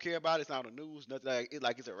happen. They don't care about it. It's not on the news. Nothing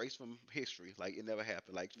like it's erased from history. Like it never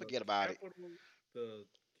happened. Like The forget about it. the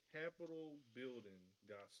Capitol building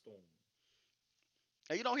got stormed.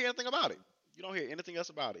 And you don't hear anything about it. You don't hear anything else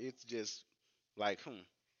about it. It's just like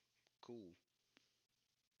cool,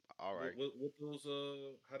 all right. What those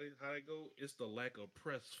how they go? It's the lack of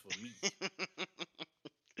press for me.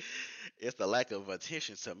 It's the lack of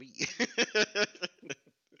attention to me.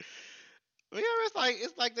 But yeah,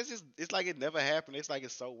 it's like this is it's like it never happened. It's like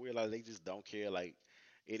it's so weird. Like they just don't care. Like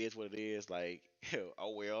it is what it is. Like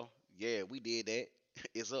oh well, yeah, we did that.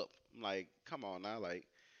 It's up. I'm like, come on now. Like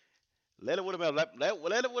let it would have been let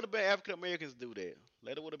it would have been African Americans do that.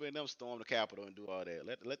 Let it would have been them storm the Capitol and do all that.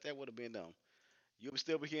 Let that would have been them. You'll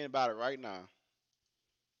still be hearing about it right now.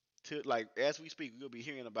 To like as we speak, you'll be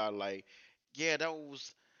hearing about like, yeah,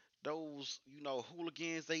 those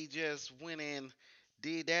hooligans. They just went and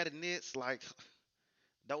did that and this. Like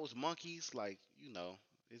those monkeys. Like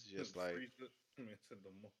it's just like Freeze it. Man said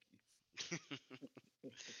the monkeys.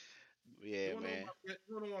 yeah, man.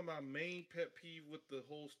 You wanna know what my main pet peeve with the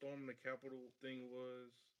whole storming the Capitol thing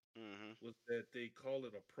Hmm. was that they call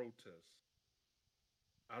it a protest.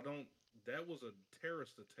 I don't. That was a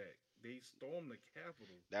terrorist attack. They stormed the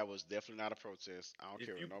Capitol. That was definitely not a protest. I don't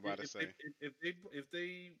care what nobody say. If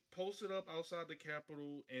they posted up outside the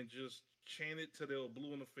Capitol and just chanted till they were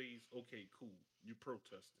blue in the face, okay, cool, you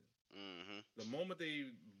protesting. Hmm. The moment they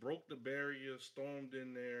broke the barrier, stormed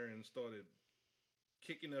in there, and started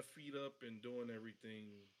kicking their feet up and doing everything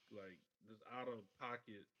like just out of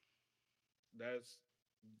pocket, that's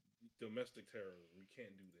domestic terrorism. You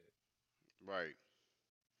can't do that. Right.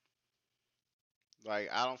 Like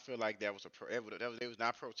I don't feel like that was a they was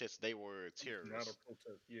not protests. They were It's not a terrorists.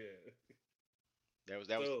 protest. Yeah. That was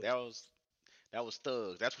that was So that was that was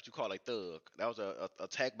thugs. That's what you call a thug. That was a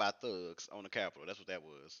attack by thugs on the Capitol. That's what that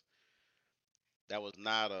was. That was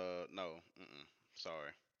not a no. Mm-mm.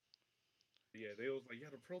 Sorry. yeah, they was like, yeah,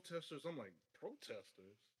 the protesters. I'm like,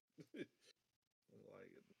 protesters.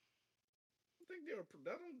 Like, I think they were.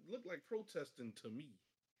 That don't look like protesting to me.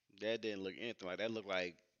 That didn't look anything like that. Looked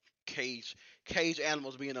like cage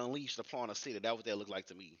animals being unleashed upon a city. That what that looked like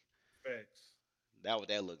to me. Facts. That what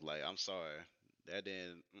that looked like. I'm sorry. That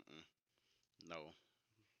didn't. Mm-mm. No.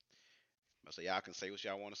 I say y'all can say what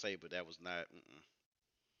y'all want to say, but that was not. Mm-mm.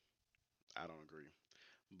 I don't agree.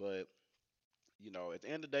 But at the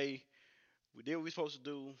end of the day, we did what we supposed to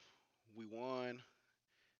do. We won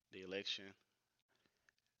the election.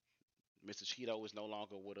 Mr. Cheeto is no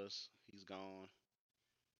longer with us. He's gone.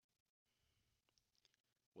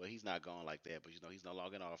 Well, he's not gone like that, but he's no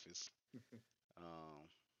longer in office. Um,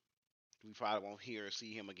 we probably won't hear or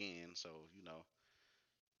see him again. So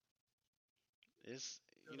it's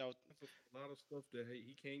you know That's a lot of stuff that hey,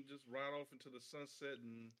 he can't just ride off into the sunset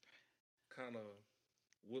and kind of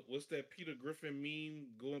what's that Peter Griffin meme?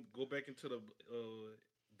 Go back into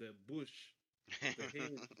the bush,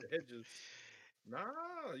 the hedges.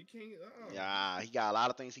 Nah, you can't. yeah, he got a lot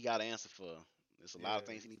of things he got to answer for. There's a lot of Yeah,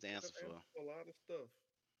 things he he's needs to got answer to for. answer for a lot of stuff.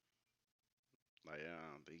 Like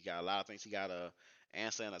he got a lot of things he got to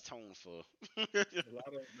answer and atone for. A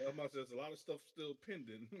lot of there's a lot of stuff still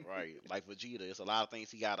pending. Right, like Vegeta, it's a lot of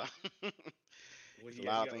things he got to. Well, It's a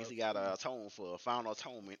yeah, he lot of got things to he got to atone, atone for. Final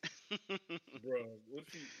atonement. bro. What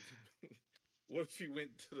if he? What if he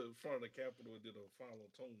went to the front of the Capitol and did a final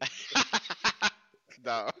atonement, bro?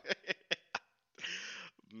 No,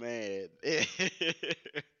 man.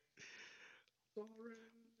 Sorry.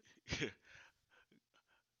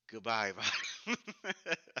 Goodbye, Biden.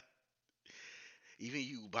 Even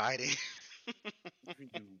you, Biden. Even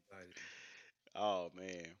you, Biden. Oh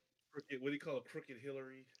man. Crooked. What do you call it? Crooked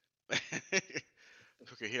Hillary.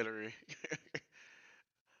 Crooked Hillary.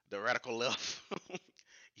 The radical left.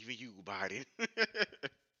 Even you, Biden.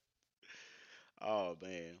 Oh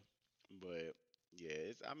man. But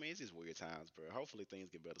yeah, I mean it's just weird times, bro. Hopefully things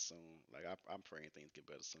get better soon. Like I'm praying things get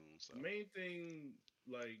better soon. So The main thing,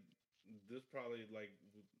 like, this probably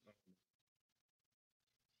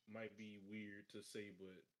might be weird to say,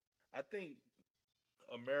 but I think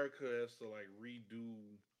America has to like redo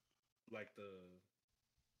like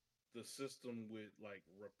the system with like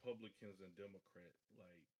Republicans and Democrats.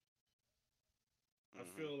 Like, I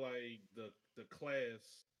hmm feel like the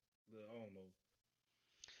class, I don't know.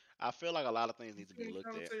 I feel like a lot of things You need to be know what I'm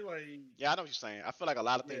looked trying to at. say? Like, Yeah, I know what you're saying. I feel like a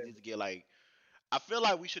lot of things yeah, need to get like. I feel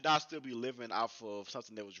like we should not still be living off of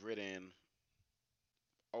something that was written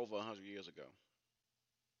over 100 years ago.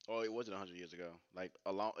 Or it wasn't 100 years ago. Like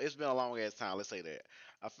a long, it's been a long ass time. Let's say that.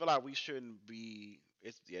 I feel like we shouldn't be.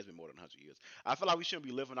 It's been more than 100 years. I feel like we shouldn't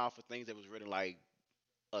be living off of things that was written like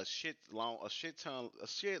a shit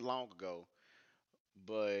long ago.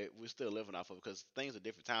 But we're still living off of it because things are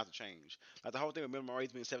different. Times have changed. Like the whole thing with minimum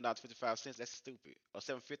wage being $7.55. That's stupid. Or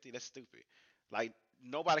 7.50. That's stupid. Like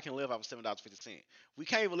nobody can live off of $7.50. We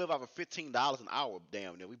can't even live off of $15 an hour.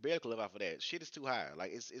 Damn, near. We barely can live off of that. Shit is too high.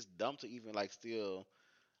 Like it's dumb to even like still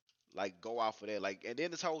like go off of that. Like and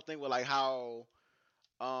then this whole thing with like how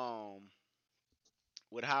um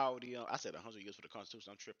with how the I said 100 years for the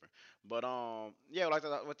Constitution. I'm tripping, but yeah, like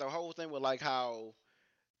with the whole thing with like how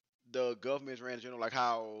the government's ran in general, like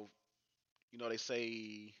how they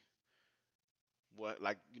say what,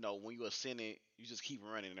 like when you ascend it, you just keep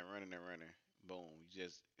running and running and running. Boom, you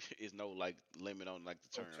just it's no like limit on like the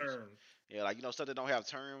No terms. terms. Yeah, like stuff that don't have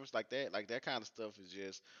terms like that kind of stuff is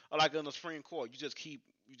just, or like in the Supreme Court, you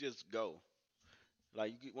just go.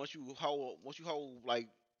 Like once you hold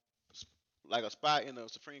s- like a spot in the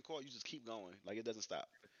Supreme Court, you just keep going. Like it doesn't stop.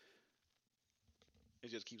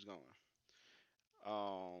 It just keeps going.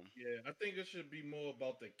 Um, Yeah, I think it should be more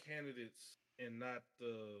about the candidates and not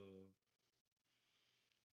the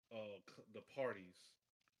parties.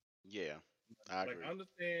 yeah, I Like, agree. I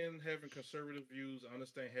understand having conservative views, I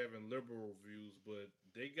understand having liberal views, but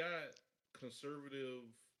they got conservative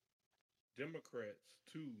Democrats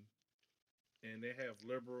too, and they have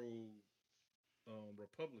liberal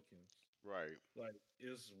Republicans. Right, Like,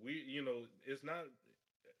 it's weird, it's not,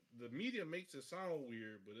 the media makes it sound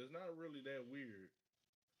weird, but it's not really that weird.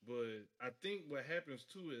 But I think what happens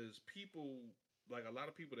too is people, like a lot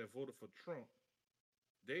of people that voted for Trump,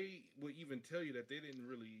 they would even tell you that they didn't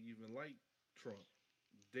really even like Trump.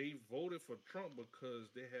 They voted for Trump because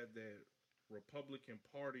they had that Republican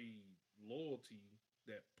Party loyalty,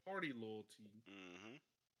 that party loyalty, hmm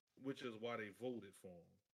which is why they voted for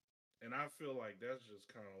him. And I feel like that's just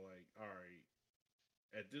kind of like, all right,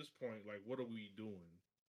 at this point, like, what are we doing?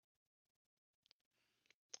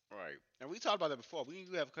 right. And we talked about that before. We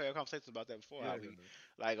have conversations about that before. How Yeah, we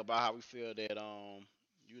like about how we feel that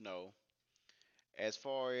you know, as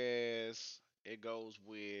far as it goes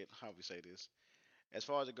with how we say this, as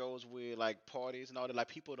far as it goes with like parties and all that, like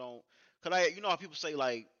people don't, cause like how people say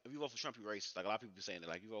like if you vote for Trump you racist. Like a lot of people be saying that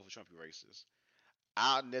like you vote for Trump you racist.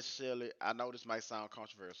 I know this might sound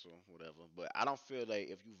controversial, whatever, but I don't feel like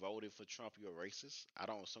if you voted for Trump you're a racist. I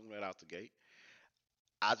don't assume that out the gate.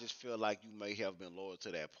 I just feel like you may have been loyal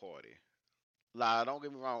to that party. Like, don't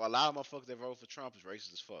get me wrong, a lot of motherfuckers that vote for Trump is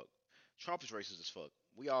racist as fuck. Trump is racist as fuck.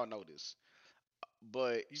 We all know this.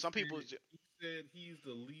 But he some people, said he said he's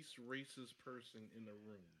the least racist person in the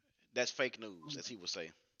room. that's fake news, as he would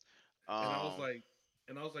say. And I was Um, like,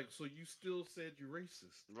 so you still said you're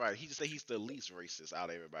racist? right. He just said he's the least racist out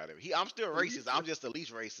of everybody. I'm still The racist. least. I'm just the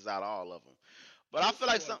least racist out of all of them. But I It's feel kind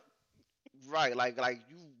like of like, right, like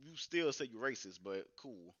you still say you're racist, but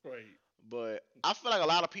cool. right. But I feel like a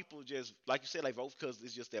lot of people just, like you said, like vote because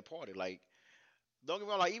it's just their party. Like, don't get me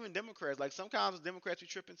wrong, like even Democrats, like sometimes Democrats be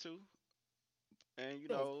tripping too. And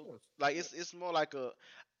No, of course, of like course. it's more like a.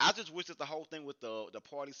 I just wish that the whole thing with the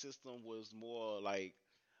party system was more like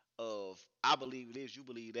of I believe this, you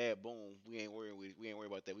believe that, boom, we ain't worried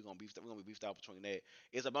about that. We're gonna be beefed out between that.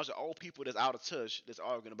 It's a bunch of old people that's out of touch that's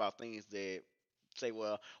arguing about things that say,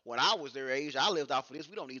 well, when I was their age, I lived off of this.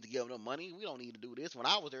 We don't need to give them money. We don't need to do this. When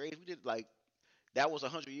I was their age, we did like that was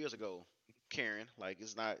 100 years ago, Karen. Like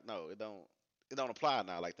it's not no, it don't apply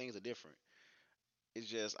now. Like things are different. It's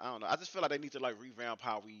just I don't know. I just feel like they need to like revamp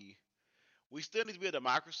how we still need to be a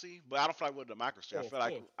democracy, but I don't feel like we're a democracy. Oh, of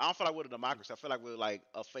course. I don't feel like we're a democracy. I feel like we're like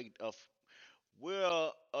a fake of we're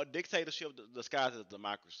a dictatorship disguised as a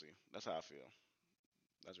democracy. That's how I feel.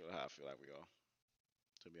 That's really how I feel like we are.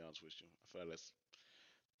 To be honest with you, I feel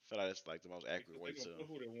like that's like the most accurate Because way they're gonna to. put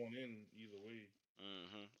who they want in either way.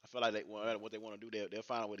 I feel like no matter what they want to do, they'll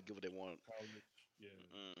find a way to give what they want. College, yeah.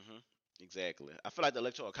 Exactly. I feel like the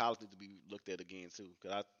electoral college needs to be looked at again too,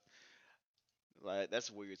 cause I like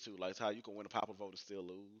that's weird too. Like it's how you can win a popular vote and still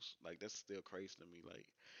lose. Like that's still crazy to me. Like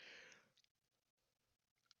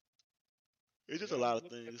it's They just a gotta lot of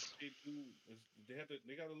look at things. what they do.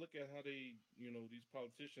 They gotta look at how they, these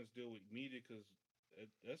politicians deal with media, because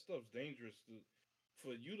that stuff's dangerous.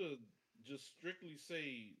 For you to just strictly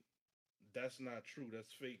say that's not true,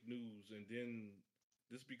 that's fake news, and then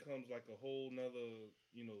this becomes like a whole nother,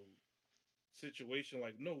 situation.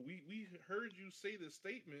 Like, no, we heard you say this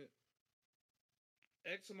statement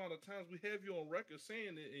X amount of times. We have you on record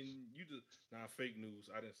saying it, and you just, nah, fake news.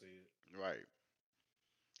 I didn't say it. Right.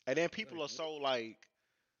 And then Like, what?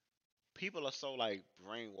 people are so like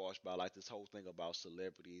brainwashed by like this whole thing about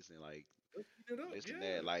celebrities and like Let's eat it up, this and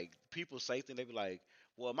that. yeah. Like people say things, they be like,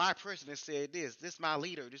 "Well, my president said this my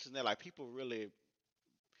leader, this and that." Like people really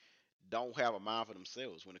don't have a mind for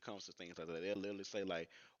themselves when it comes to things like that. They'll literally say like,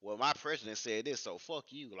 "Well, my president said this, so fuck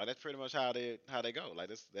you." Like that's pretty much how they go. Like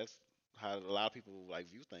that's how a lot of people like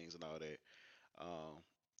view things and all that. Um,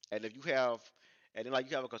 and if you have, and then like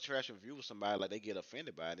you have a contrasting view with somebody, like they get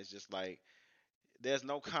offended by it. It's just like there's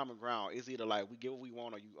no common ground. It's either like we get what we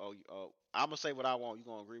want, I'm gonna say what I want. You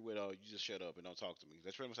gonna agree with, or you just shut up and don't talk to me.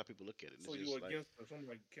 That's pretty much how people look at it. And So it's you just like against us? I'm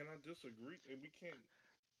like, can I disagree? And we can't.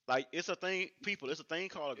 it's a thing. People, it's a thing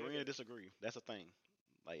called agreeing to Yeah, disagree. That's a thing.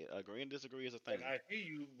 Like agree and disagree is a Like thing. I hear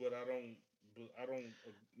you, but I don't, I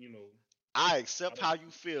I accept don't. how you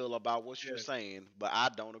feel about what you're Yeah, saying, but I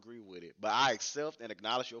don't agree with it. But I accept and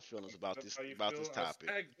acknowledge your feelings about that's this how you about feel. this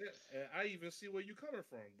topic. And I even see where you coming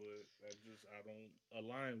from, but I don't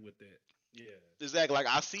align with that. Yeah, Exactly. Like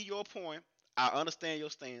I see your point. I understand your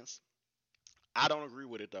stance. I don't agree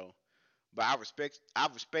with it though. But I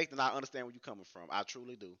respect and I understand where you're coming from. I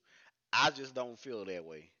truly do. I just don't feel that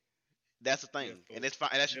way. That's the yeah. thing, So and it's fine.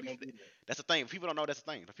 And that should they be. don't do that. That's the thing. People don't know that's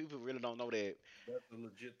the thing. People really don't know that That's a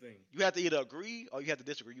legit thing. you have to either agree or you have to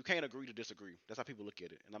disagree. You can't agree to disagree. That's how people look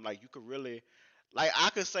at it. And I'm like, you could really, like, I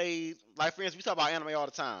could say, like, for instance, we talk about anime all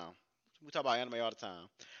the time. We talk about anime all the time.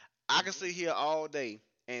 I can Hmm. sit here all day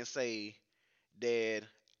and say that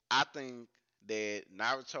I think that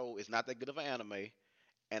Naruto is not that good of an anime,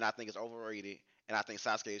 and I think it's overrated, and I think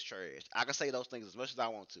Sasuke is trash. I can say those things as much as I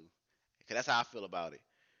want to, because that's how I feel about it.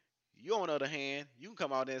 You, on the other hand, you can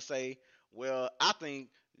come out there and say, well, I think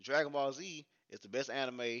Dragon Ball Z is the best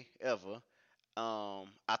anime ever.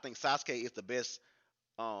 I think Sasuke is the best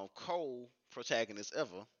co-protagonist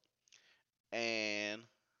ever, and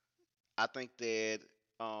I think that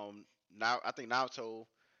now I think Naruto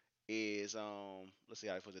is let's see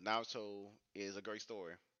how to put it. Naruto is a great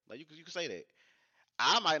story. Like you can say that.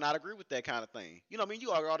 I might not agree with that kind of thing. You know, what I mean,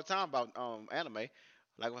 you argue all the time about anime,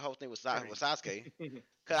 like the whole thing with with Right. Sasuke.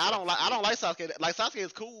 Cause I Sasuke. don't like Sasuke. Like Sasuke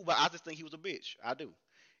is cool, but I just think he was a bitch. I do.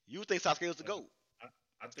 You think Sasuke was the Uh, goat?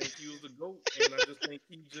 I think he was the goat, and I just think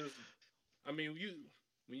he just. I mean,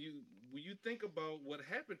 when you when you think about what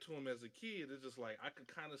happened to him as a kid, it's just like I could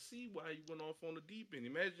kind of see why he went off on the deep end.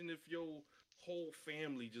 Imagine if your whole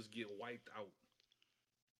family just get wiped out,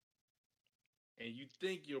 and you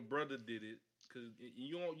think your brother did it because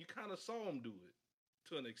you kind of saw him do it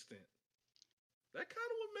to an extent. That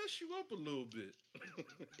kind of would mess you up a little bit.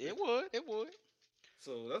 It would. It would.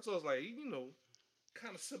 So that's what I was like,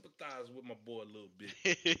 kind of sympathize with my boy a little bit.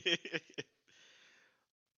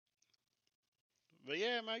 But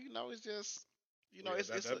yeah, man, it's just, But yeah, it's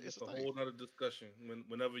that's a a thing. whole nother discussion.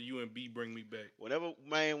 Whenever you and B bring me back.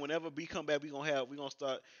 Whenever B come back, we gonna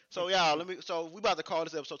start. So y'all, so we about to call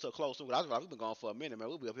this episode to a close soon. I was like, we've been gone for a minute, man.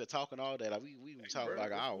 We'll be up here talking all day. Like we been Hey, talking bro, for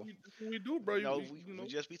like an hour. that's what we do, bro. We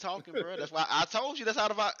just be talking, bro. That's why I told you that's how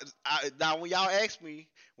the now when y'all ask me,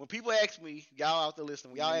 when people ask me, y'all out there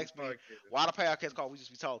listening, when We y'all in the ask me podcast. why the podcast called, we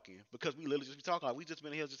just be talking because we literally just be talking. Like we just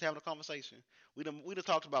been here just having a conversation. We done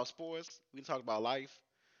talked about sports. We done talked about life.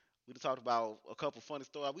 We done talked about a couple funny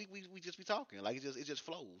stories. We just be talking. Like it just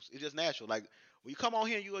flows. It's just natural. Like when you come on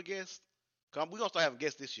here and you a guest, come we gonna start having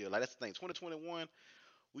guests this year. Like that's the thing. 2021,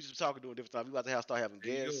 we just be talking doing different stuff. We about to start having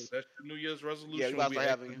There you go. guests. That's your New Year's Yeah, we resolution. about to We start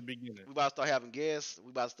asked in having the beginning. we about to start having guests. We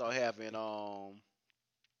about to start having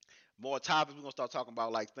more topics. We're gonna start talking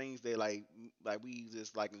about like things that like we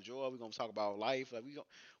just like enjoy. We're gonna talk about life. Like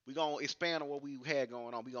we gonna expand on what we had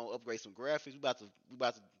going on. We gonna upgrade some graphics. We about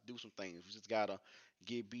to do some things. We just gotta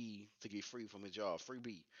get B to get free from his job. Free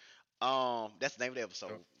B. That's the name of the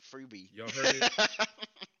episode. Y'all, Free B. y'all heard it.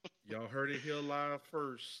 Y'all heard it here live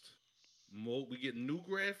first. We getting new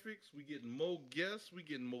graphics. We getting more guests. We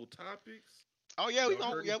getting more topics. Oh yeah, Y'all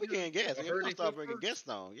heard it we here. getting guests. Y'all Yeah, we heard gonna it here start bringing first. guests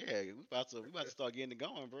on. Yeah, we about to start getting it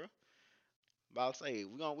going, bro. About to say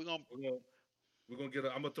we gonna We're gonna we're gonna get.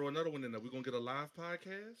 I'm gonna throw another one in there. We're gonna get a live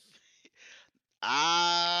podcast.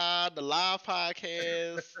 the live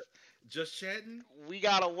podcast. Just chatting We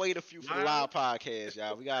gotta wait a few for the live. live podcast,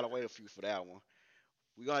 y'all. We gotta wait a few for that one.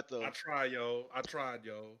 We gonna have to. I try, yo. I tried,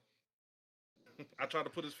 yo. I tried to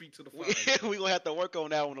put his feet to the fire, yo. We gonna have to work on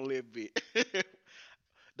that one a little bit.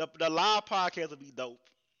 The live podcast will be dope.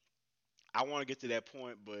 I want to get to that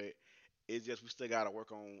point, but it's just we still gotta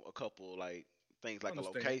work on a couple like things I like a understand.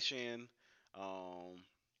 location.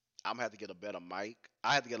 I'm gonna have to get a better mic.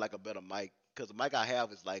 I have to get like a better mic because the mic I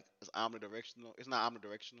have is like it's omnidirectional. It's not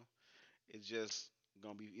omnidirectional. It's just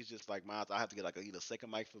gonna be. It's just like mine. I have to get like either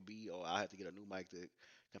second mic for B or I have to get a new mic that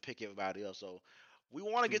can pick everybody up. So we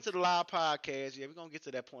want to True, get to the live podcast. Yeah, we're gonna get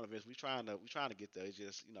to that point of it. We trying to get there. It's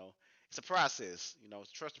just it's a process.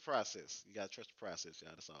 Trust the process. You gotta trust the process. Yeah,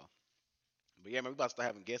 that's all. But yeah, man, we about to start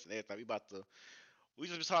having guests and everything. We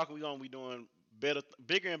just be talking. We gonna be doing better,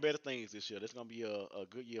 bigger and better things this year. This gonna be a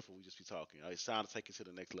good year for we just be talking. It's time to take it to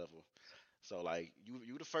the next level. So like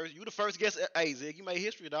you the first guest. Hey Zig, you made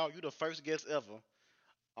history, dog. You the first guest ever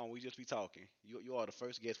on We Just Be Talking. You are the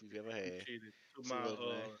first guest we've ever had. appreciate it. To my Salute,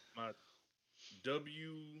 man. my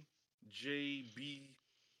WJBT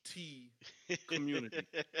community.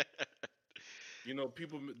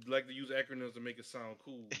 People like to use acronyms to make it sound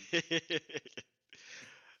cool.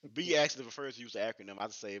 B actually prefers to use the acronym. I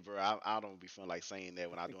just say, bro, I don't be fun like saying that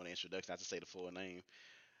when I do an introduction. I just say the full name.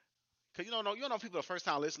 Cause you don't know people the first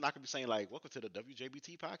time listening. I could be saying like, "Welcome to the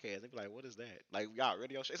WJBT podcast." They be like, "What is that?" Like, we got a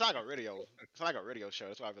radio show. It's like a radio. It's like a radio show.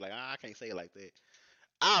 That's why I be like, I can't say it like that.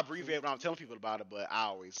 I So abbreviate when I'm telling people about it, but I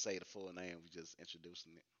always say the full name. We just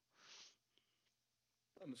introducing it.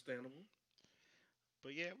 understandable.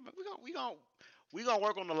 But yeah, we gonna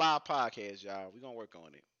work on the live podcast, y'all. We gonna work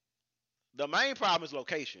on it. The main problem is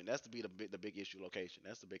location. That's to be the big issue. Location.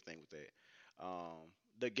 That's the big thing with that.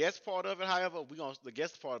 The guest part of it, however, the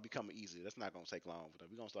guest part will become easy. That's not gonna take long.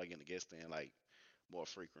 We're gonna start getting the guests in like more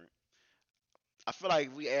frequent. I feel like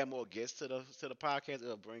if we add more guests to the podcast,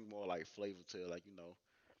 it'll bring more like flavor to it, like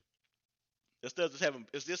instead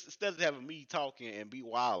of having me talking and be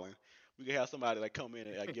wilding, we can have somebody like come in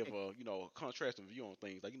and like, give a contrasting view on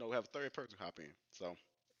things. Like have a third person hop in. So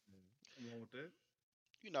Nothing wrong with that.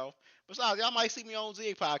 you know, besides y'all might see me on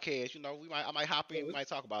Zig podcast. I might hop in. Oh, We might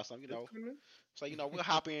talk about something. it's coming. So we'll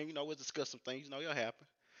hop in. We'll discuss some things. It'll happen.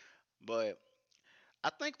 But I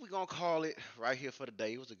think we're gonna call it right here for the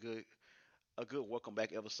day. It was a good welcome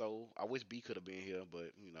back episode. I wish B could have been here,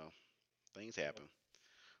 but things happen.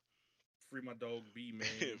 Free my dog B,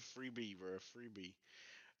 man. Free B, bro. Free B.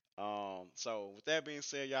 So with that being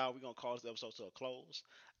said, y'all, we're gonna call this episode to a close.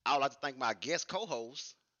 I would like to thank my guest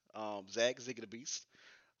co-host, Zach Ziggy the Beast,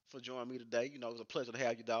 for joining me today. It was a pleasure to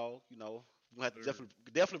have you, dog. We're gonna have to Sir.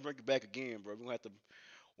 definitely bring it back again, bro. We're gonna have to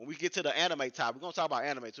when we get to the anime topic. We're gonna talk about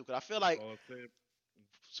anime too, cause I feel like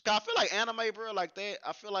anime, bro, like that.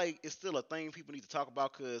 I feel like it's still a thing people need to talk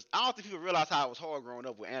about because I don't think people realize how it was hard growing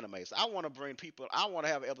up with anime. So I want to bring people. I want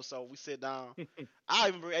to have an episode. We sit down. I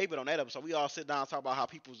even bring Abe on that episode. We all sit down and talk about how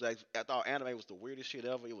people like, I thought anime was the weirdest shit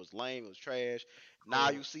ever. It was lame. It was trash. Now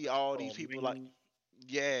called you see all these people like, me.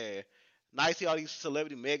 yeah. Now you see all these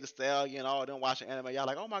celebrity Meg Thee Stallion, all them watching anime. Y'all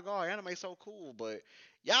like, oh my god, anime so cool. But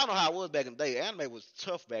y'all know how it was back in the day. Anime was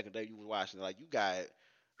tough back in the day. You was watching like you got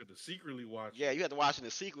Got to secretly watch yeah, it. you had to watch in the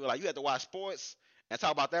secret. Like you had to watch sports and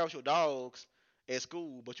talk about that with your dogs at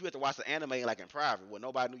school, but you had to watch the anime like in private where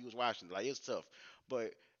nobody knew you was watching. Like it's tough.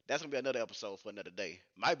 But that's gonna be another episode for another day.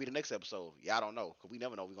 Might be the next episode. Yeah, I don't know because we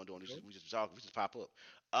never know what we're gonna do. And Okay. we just talk. We just pop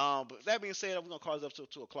up. But that being said, we're gonna call this episode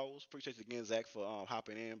to a close. Appreciate you again, Zach, for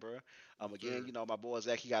hopping in, bro. Yes, Again, sir. my boy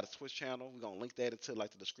Zach, he got a Twitch channel. We're gonna link that into like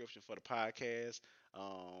the description for the podcast.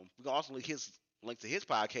 We're gonna also link to his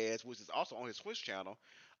podcast, which is also on his Twitch channel.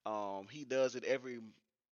 He does it every.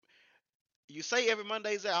 You say every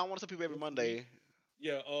Monday, Zach. I don't want to tell people every Once a week. Monday.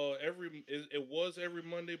 Yeah, it was every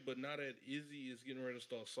Monday, but now that Izzy is getting ready to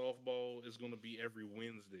start softball, it's gonna be every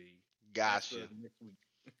Wednesday after Gotcha, next week.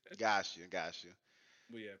 gotcha.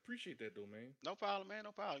 But yeah, appreciate that though, man. No problem, man.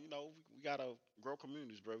 No problem. We gotta grow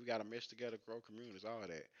communities, bro. We gotta mesh together, grow communities, all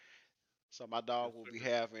that. So my Yes, dog will be sir.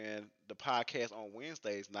 having the podcast on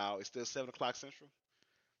Wednesdays now. It's still 7 o'clock Central.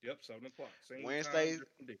 Yep, 7 o'clock, same time, Wednesday,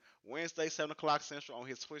 different day. Wednesday, 7 o'clock Central on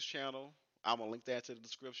his Twitch channel. I'm gonna link that to the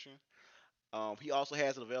description. He also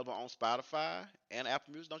has it available on Spotify and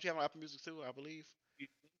Apple Music. Don't you have it on Apple Music too? I believe.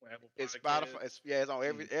 Apple It's Podcast. Spotify.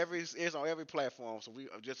 It's on Mm. every platform. So we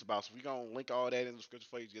just about. So we gonna link all that in the description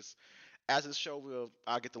for you. Just as this show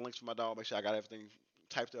I'll get the links from my dog. Make sure I got everything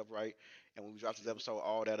typed up right. And when we drop this Appreciate it. episode,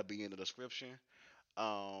 all that'll be in the description.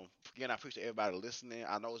 Again, I appreciate everybody listening.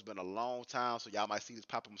 I know it's been a long time, so y'all might see this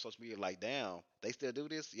pop up on social media. Like, damn, they still do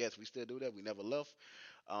this? Yes, we still do that. We never left.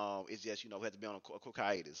 It's just we had to be on a quick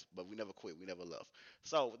hiatus, but we never quit. We never left.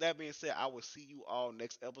 So with that being said, I will see you all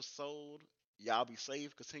next episode. Y'all be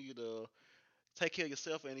safe. Continue to take care of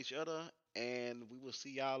yourself and each other, and we will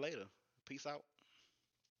see y'all later. Peace out.